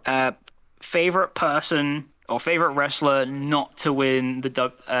 Favorite person or favorite wrestler not to win the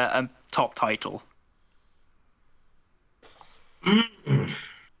top title?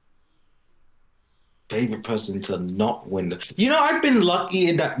 Favorite person to not win. I've been lucky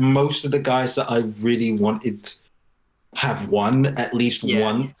in that most of the guys that I really wanted have won at least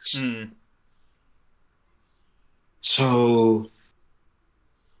once. So,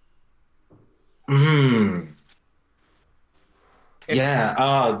 If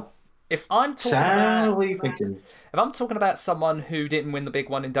I'm talking Sam, what are you thinking? If I'm talking about someone who didn't win the big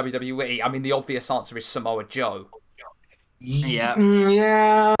one in WWE, I mean, the obvious answer is Samoa Joe. Yeah.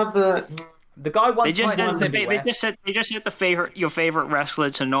 Yeah, but the guy won they just titles said, everywhere. They just said your favorite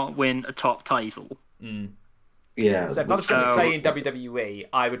wrestler to not win a top title. Yeah. So if I was going to say in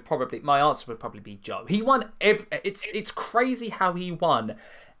WWE, my answer would probably be Joe. He won it's crazy how he won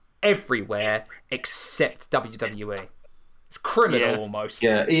everywhere except WWE. It's criminal almost.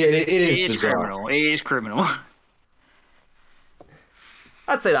 Yeah, it is bizarre. Criminal. It is criminal.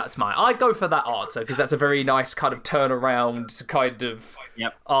 I'd say that's mine. I'd go for that answer because that's a very nice kind of turnaround kind of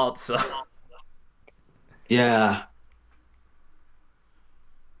answer. Yeah.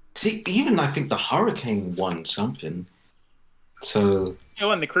 See, even I think the Hurricane won something. So He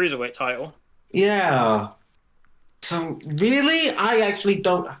won the Cruiserweight title. yeah. So really, I actually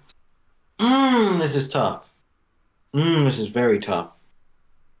don't. This is tough. This is very tough.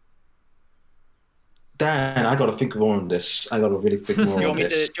 Dan, I got to think more on this. I got to really think more on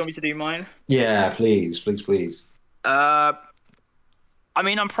this. Do you want me to do mine? Yeah, please. I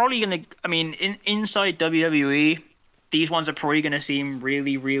mean, I'm probably gonna. I mean, inside WWE, these ones are probably gonna seem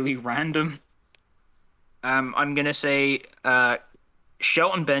really, really random. I'm gonna say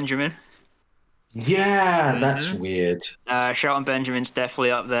Shelton Benjamin. Yeah, that's weird. Shelton Benjamin's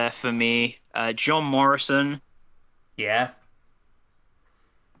definitely up there for me. John Morrison. Yeah.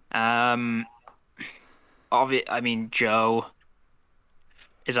 Joe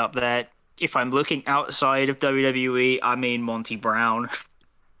is up there. If I'm looking outside of WWE, I mean Monty Brown.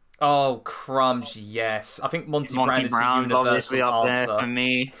 Oh crumbs, yes. I think Monty Brown is Brown's the universal obviously up answer. there for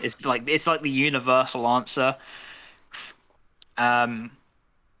me. It's like the universal answer. And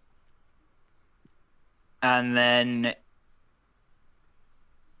then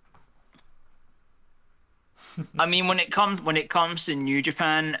I mean, when it comes to New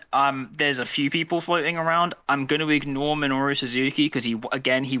Japan, there's a few people floating around. I'm going to ignore Minoru Suzuki because he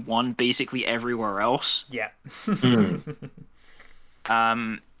won basically everywhere else. Yeah.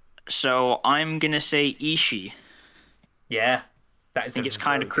 So I'm going to say Ishii. Yeah. That is. I think it's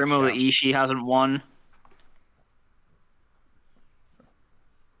kind of criminal that Ishii hasn't won.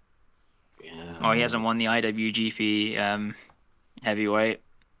 Yeah. Oh, he hasn't won the IWGP heavyweight.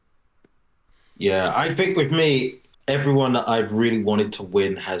 Yeah, I think with me, everyone that I've really wanted to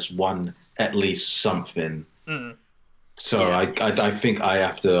win has won at least something. So I think I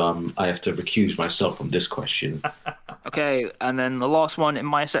have to recuse myself from this question. Okay, and then the last one in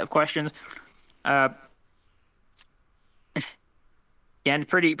my set of questions. Again,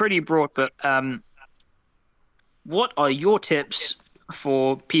 pretty broad, but what are your tips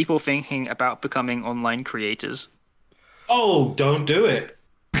for people thinking about becoming online creators? Oh, don't do it.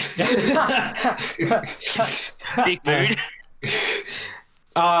 Big mood.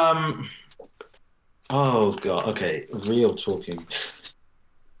 Oh god. Okay. Real talking.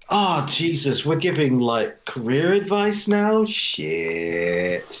 Oh Jesus. We're giving like career advice now.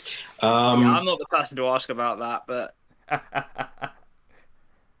 Shit. Yeah, I'm not the person to ask about that, but.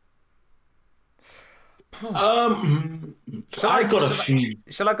 I got a few.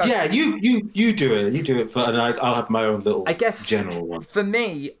 Shall I go? Yeah, you do it. You do it, and I'll have my own little. I guess general one. For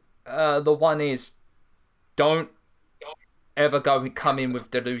me, the one is don't ever come in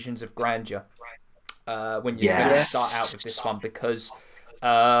with delusions of grandeur when you start out with this one, because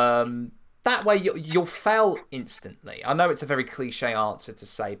that way you'll fail instantly. I know it's a very cliche answer to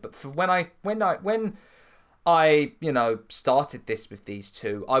say, but for when I, started this with these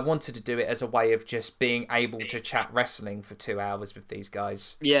two, I wanted to do it as a way of just being able to chat wrestling for 2 hours with these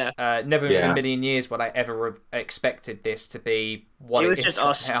guys. Yeah. Never in a million years would I ever have expected this to be what it is. It was just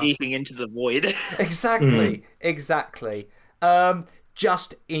us speaking into the void. Exactly.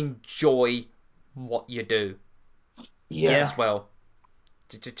 Just enjoy what you do. Yeah. As well.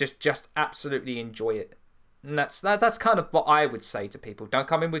 Just absolutely enjoy it. And that's kind of what I would say to people. Don't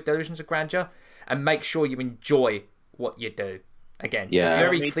come in with delusions of grandeur, and make sure you enjoy what you do. Again,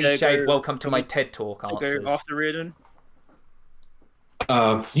 very cliched. Welcome to my TED Talk answers. Go after Riordan.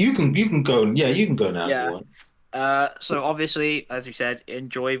 You can go. Yeah, you can go now. Yeah. So obviously, as you said,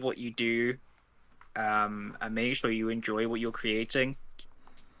 enjoy what you do, and make sure you enjoy what you're creating.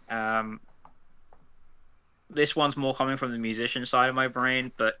 This one's more coming from the musician side of my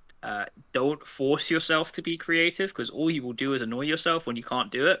brain, but don't force yourself to be creative, because all you will do is annoy yourself when you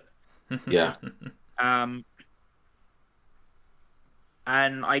can't do it. Yeah. And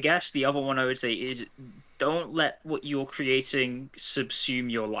I guess the other one I would say is don't let what you're creating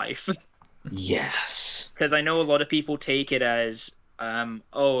subsume your life. Yes. Because I know a lot of people take it as,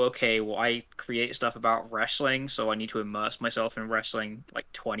 okay, well, I create stuff about wrestling, so I need to immerse myself in wrestling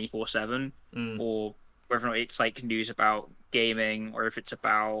like 24/7, or whether or not it's like news about gaming, or if it's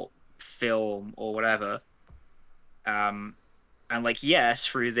about film or whatever. And like, yes,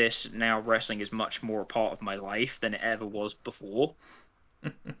 through this now, wrestling is much more a part of my life than it ever was before.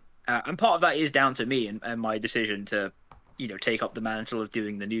 And part of that is down to me and my decision to, take up the mantle of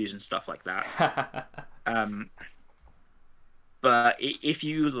doing the news and stuff like that. But if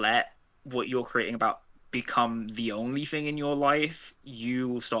you let what you're creating about become the only thing in your life, you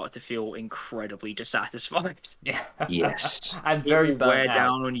will start to feel incredibly dissatisfied. Yeah. Yes. And very burnt wear out.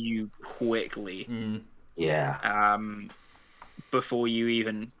 down on you quickly. Yeah. Before you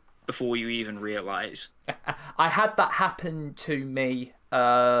even realize. I had that happen to me,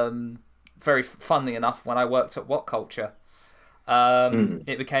 very funnily enough, when I worked at What Culture.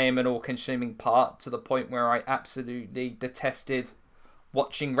 It became an all-consuming part to the point where I absolutely detested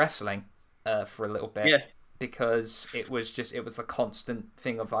watching wrestling for a little bit, because it was the constant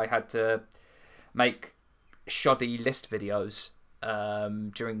thing of I had to make shoddy list videos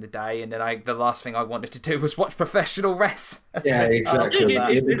during the day, and then the last thing I wanted to do was watch professional wrestling. Yeah, exactly.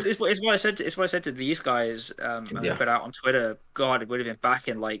 It's what I said. It's what I said to these guys. Put out on Twitter. God, it would have been back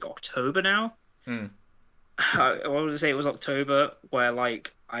in like October now. I would say it was October, where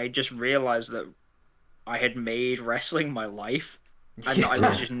like I just realized that I had made wrestling my life, and I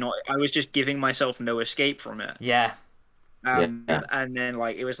was just giving myself no escape from it. Yeah. And then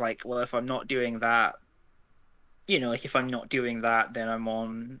like it was like, well, if I'm not doing that, if I'm not doing that, then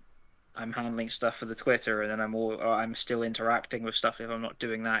I'm handling stuff for the Twitter, and then I'm still interacting with stuff. If I'm not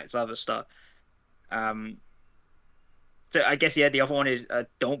doing that, it's other stuff. So I guess, the other one is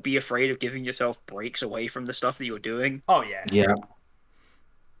don't be afraid of giving yourself breaks away from the stuff that you're doing. Oh, yeah. Yeah.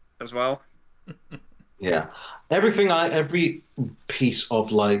 As well. Yeah. Every piece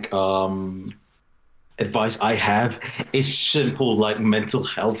of like advice I have is simple, like mental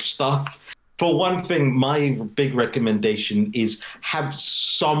health stuff. For one thing, my big recommendation is have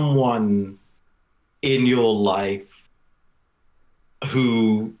someone in your life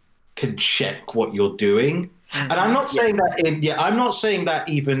who can check what you're doing. And I'm not saying I'm not saying that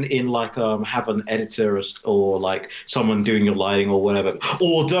even in like have an editor or like someone doing your lighting or whatever,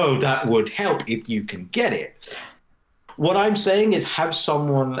 although that would help if you can get it. What I'm saying is have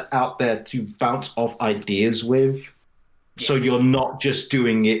someone out there to bounce off ideas with, so you're not just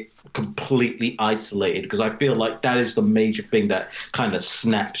doing it completely isolated, because I feel like that is the major thing that kind of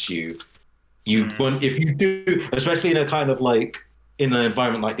snaps you. If you do, especially in a kind of like in an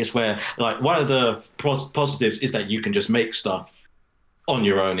environment like this, where like one of the positives is that you can just make stuff on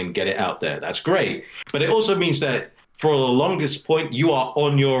your own and get it out there. That's great. But it also means that for the longest point, you are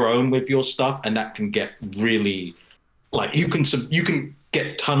on your own with your stuff, and that can get really like you can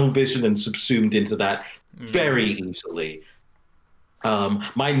get tunnel vision and subsumed into that very easily.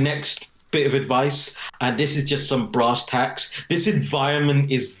 My next bit of advice, and this is just some brass tacks. This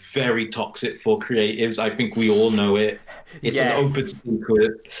environment is very toxic for creatives. I think we all know it. It's an open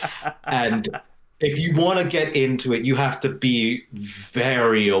secret. And if you want to get into it, you have to be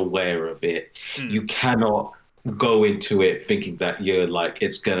very aware of it. You cannot go into it thinking that you're like,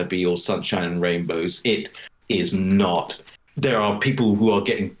 it's going to be all sunshine and rainbows. It is not. There are people who are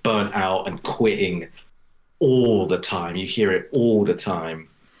getting burnt out and quitting all the time. You hear it all the time.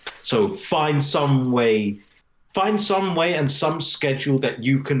 So find some way and some schedule that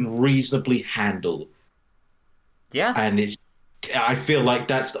you can reasonably handle. Yeah. And it's I feel like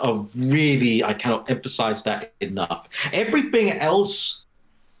that's a really, I cannot emphasize that enough. Everything else,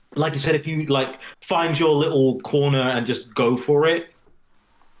 like you said, if you like find your little corner and just go for it,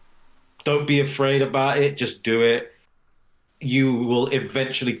 don't be afraid about it, just do it. You will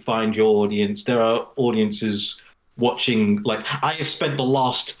eventually find your audience. There are audiences watching, like I have spent the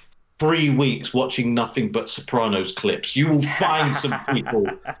last 3 weeks watching nothing but Sopranos clips. You will find some people.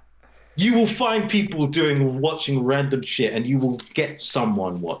 You will find people watching random shit, and you will get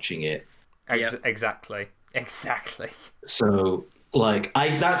someone watching it. Exactly. So, like,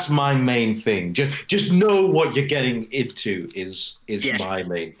 that's my main thing. Just know what you're getting into is my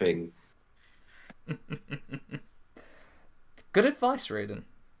main thing. Good advice, Riordan.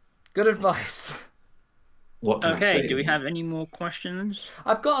 Good advice. Okay, do we have any more questions?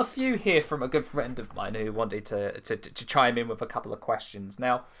 I've got a few here from a good friend of mine who wanted to chime in with a couple of questions.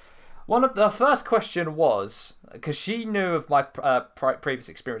 Now, one of the first question was, because she knew of my previous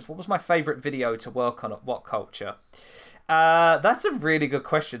experience, what was my favourite video to work on at What Culture? That's a really good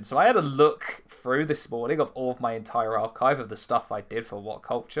question. So I had a look through this morning of all of my entire archive of the stuff I did for What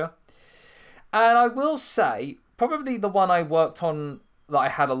Culture. And I will say, probably the one I worked on that I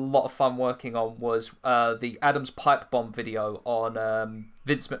had a lot of fun working on was the Adam's Pipe Bomb video on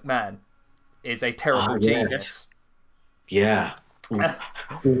Vince McMahon is a terrible genius. Yeah.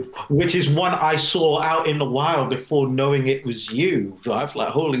 Which is one I saw out in the wild before knowing it was you. So I was like,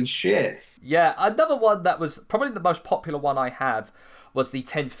 holy shit. Yeah, another one that was probably the most popular one I have was the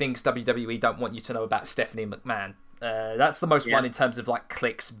 10 things WWE don't want you to know about Stephanie McMahon. That's the most one in terms of like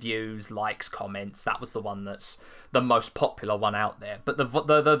clicks, views, likes, comments. That was the one that's the most popular one out there. But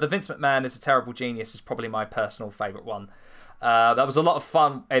the Vince McMahon is a terrible genius is probably my personal favourite one. That was a lot of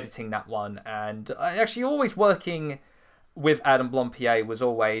fun editing that one, and actually always working with Adam Blompier was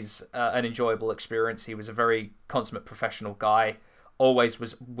always an enjoyable experience. He was a very consummate professional guy, always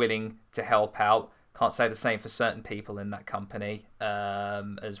was willing to help out. Can't say the same for certain people in that company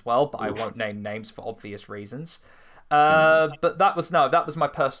as well, but I won't name names for obvious reasons. But that was my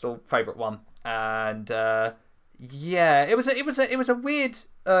personal favourite one, and it was a weird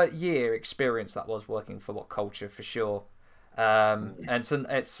year experience that was working for What Culture for sure. And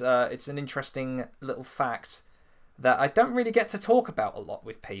it's an interesting little fact that I don't really get to talk about a lot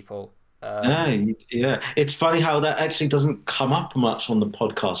with people. Yeah, it's funny how that actually doesn't come up much on the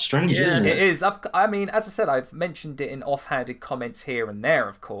podcast. Strange, isn't it? It is. I mean, as I said, I've mentioned it in offhanded comments here and there,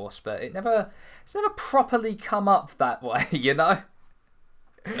 of course, but it's never properly come up that way, you know.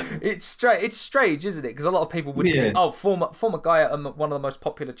 It's strange, isn't it? Because a lot of people would think, oh, former guy at one of the most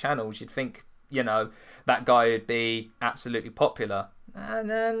popular channels, you'd think, you know, that guy would be absolutely popular.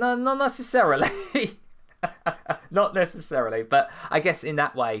 No, not necessarily. Not necessarily, but I guess in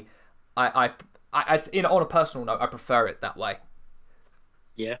that way, I on a personal note, I prefer it that way.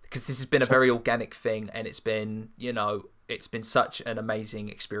 Yeah, because this has been a very organic thing, and it's been such an amazing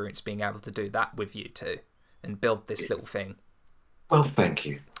experience being able to do that with you two and build this little thing. Well, thank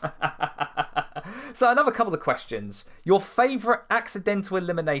you. So another couple of questions. Your favourite accidental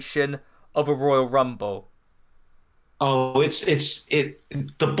elimination of a Royal Rumble? Oh,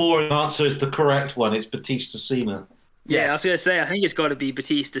 the boring answer is the correct one. It's Batista Cena. Yeah, I was going to say, I think it's got to be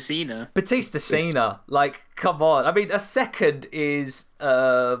Batista Cena. Batista Cena, like, come on. I mean, a second is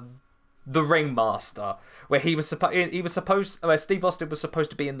the Ringmaster, where Steve Austin was supposed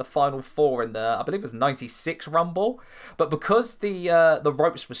to be in the final four in the, I believe it was 96 Rumble, but because the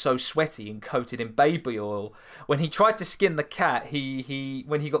ropes were so sweaty and coated in baby oil, when he tried to skin the cat,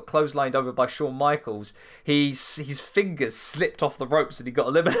 when he got clotheslined over by Shawn Michaels, his fingers slipped off the ropes and he got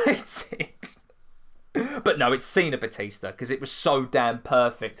eliminated. But no, it's Cena Batista, because it was so damn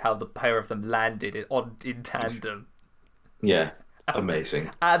perfect how the pair of them landed in tandem. Yeah,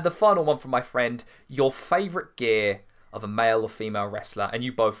 amazing. And the final one from my friend, your favourite gear of a male or female wrestler, and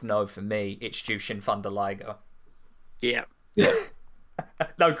you both know for me, it's Jushin Thunder Liger. Yeah.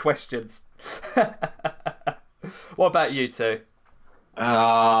 No questions. What about you two?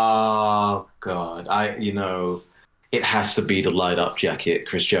 Oh, God. It has to be the light-up jacket,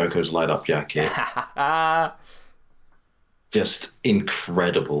 Chris Jericho's light-up jacket. Just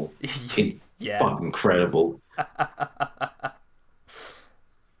incredible. Yeah. Fucking incredible.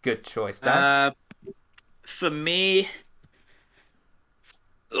 Good choice, Dan. For me...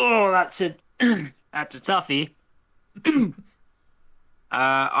 Oh, that's a toughie.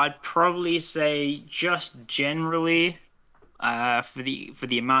 I'd probably say just generally... for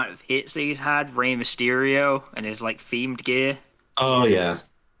the amount of hits that he's had, Rey Mysterio and his like themed gear. Oh yes.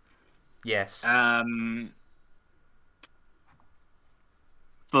 Yeah. Yes.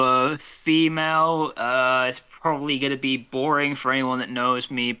 For Female, it's probably going to be boring for anyone that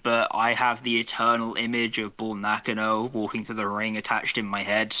knows me, but I have the eternal image of Bull Nakano walking to the ring attached in my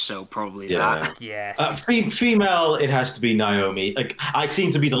head, so probably that. Yes. Female, it has to be Naomi. Like, I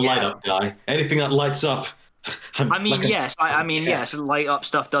seem to be the light up guy. Anything that lights up. Yes, light up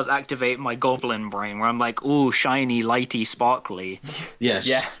stuff does activate my goblin brain, where I'm like, ooh, shiny, lighty, sparkly. Yes.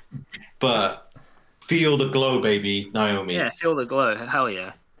 Yeah. But feel the glow, baby, Naomi. Yeah, feel the glow. Hell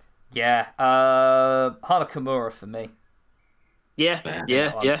yeah. Yeah. Hana Kimura for me. Yeah,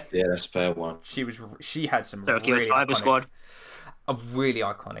 Yeah, that's a fair one. She had some Tokyo really Cyber Squad. a really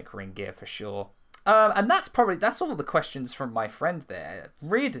iconic ring gear for sure. And that's all the questions from my friend there.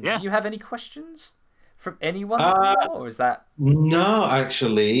 Riordan, do you have any questions from anyone, or is that? No,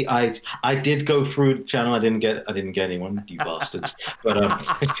 actually, I did go through the channel. I didn't get anyone, you bastards. But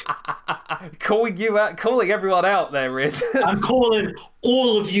calling everyone out there, Riordan. I'm calling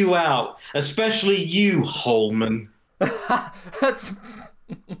all of you out, especially you, Holman. That's...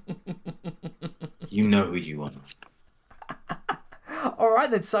 You know who you are. All right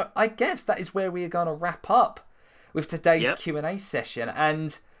then. So I guess that is where we are going to wrap up with today's Q&A session.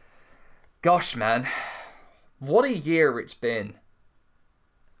 And gosh, man, what a year it's been.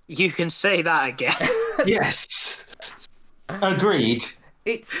 You can say that again. Yes. Agreed.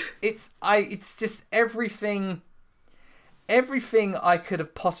 It's just everything I could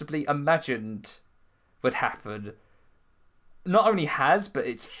have possibly imagined would happen. Not only has, but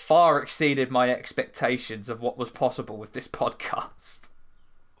it's far exceeded my expectations of what was possible with this podcast.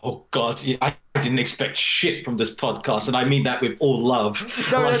 Oh God, I didn't expect shit from this podcast, and I mean that with all love.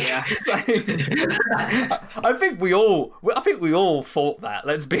 No, I think we all thought that.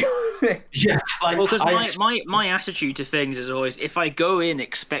 Let's be honest. Yeah, like, well, because my attitude to things is always, if I go in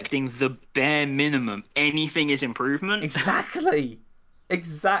expecting the bare minimum, anything is improvement. Exactly.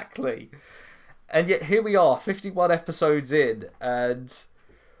 And yet here we are, 51 episodes in, and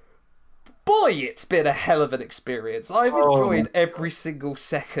boy, it's been a hell of an experience. I've enjoyed every single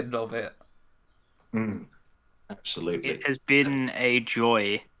second of it. Absolutely. It has been a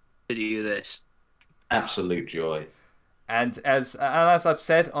joy to do this. Absolute joy. And as I've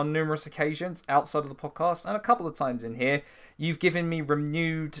said on numerous occasions outside of the podcast, and a couple of times in here, you've given me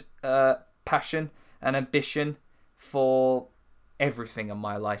renewed passion and ambition for everything in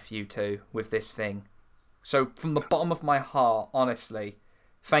my life, you two, with this thing. So from the bottom of my heart, honestly,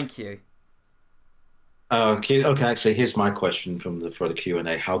 thank you. Okay, actually, here's my question for the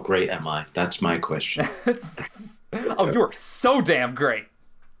Q&A. How great am I? That's my question. Oh, you're so damn great.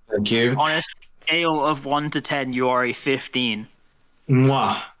 Thank you. On a scale of 1 to 10, you are a 15.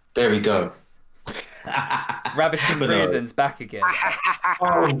 Mwah. There we go. Ravishing Riordan's back again.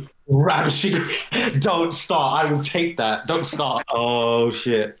 Oh, Ravishing. Don't start. I will take that. Don't start. Oh,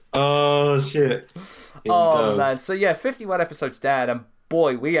 shit. Here man. So, yeah, 51 episodes down, and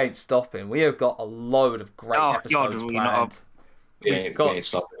boy, we ain't stopping. We have got a load of great episodes planned. We've got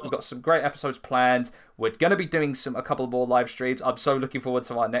some great episodes planned. We're going to be doing a couple more live streams. I'm so looking forward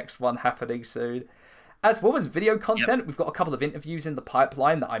to our next one happening soon. As well as video content, we've got a couple of interviews in the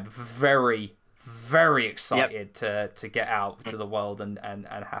pipeline that I'm very, very excited to get out to the world and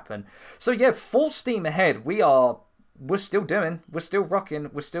happen. So yeah, full steam ahead. We're still doing, we're still rocking,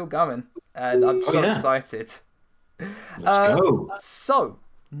 we're still going, and I'm so excited. Let's go. So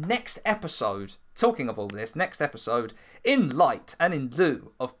next episode, talking of all this, in light and in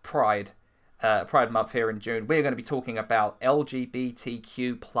lieu of Pride Month here in June, we're going to be talking about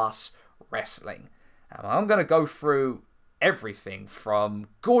LGBTQ plus wrestling. I'm going to go through everything from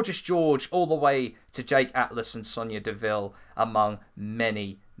Gorgeous George all the way to Jake Atlas and Sonya Deville, among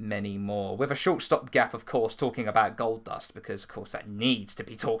many, many more. With a short stop gap, of course, talking about Goldust, because, of course, that needs to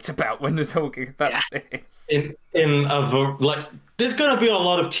be talked about when we're talking about this. There's going to be a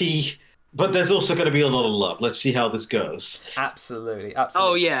lot of tea, but there's also going to be a lot of love. Let's see how this goes. Absolutely.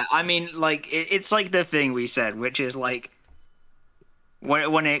 Oh, yeah. I mean, like, it's like the thing we said, which is, like,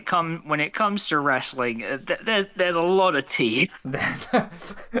 when it comes to wrestling, there's a lot of tea.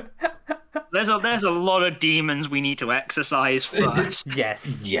 there's a lot of demons we need to exercise first.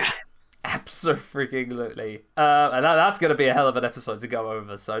 Yes. Yeah. Absolutely. And that's going to be a hell of an episode to go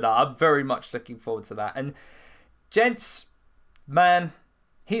over. So no, I'm very much looking forward to that. And gents, man,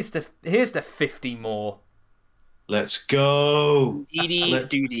 here's the 50 more. Let's go.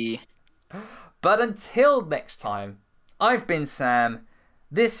 Duty. But until next time, I've been Sam.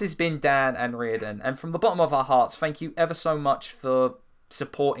 This has been Dan and Riordan, and from the bottom of our hearts, thank you ever so much for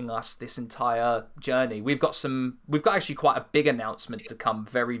supporting us this entire journey. We've got actually quite a big announcement to come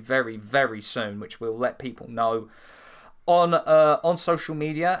very, very, very soon, which we'll let people know on social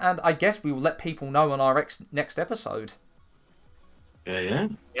media, and I guess we will let people know on our next episode. Yeah.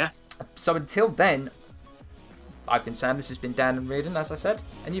 So until then, I've been Sam, this has been Dan and Riordan, as I said,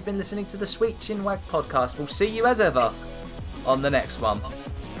 and you've been listening to the Sweet Chinwag Podcast. We'll see you as ever on the next one.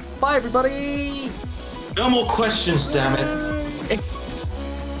 Bye, everybody! No more questions, damn it.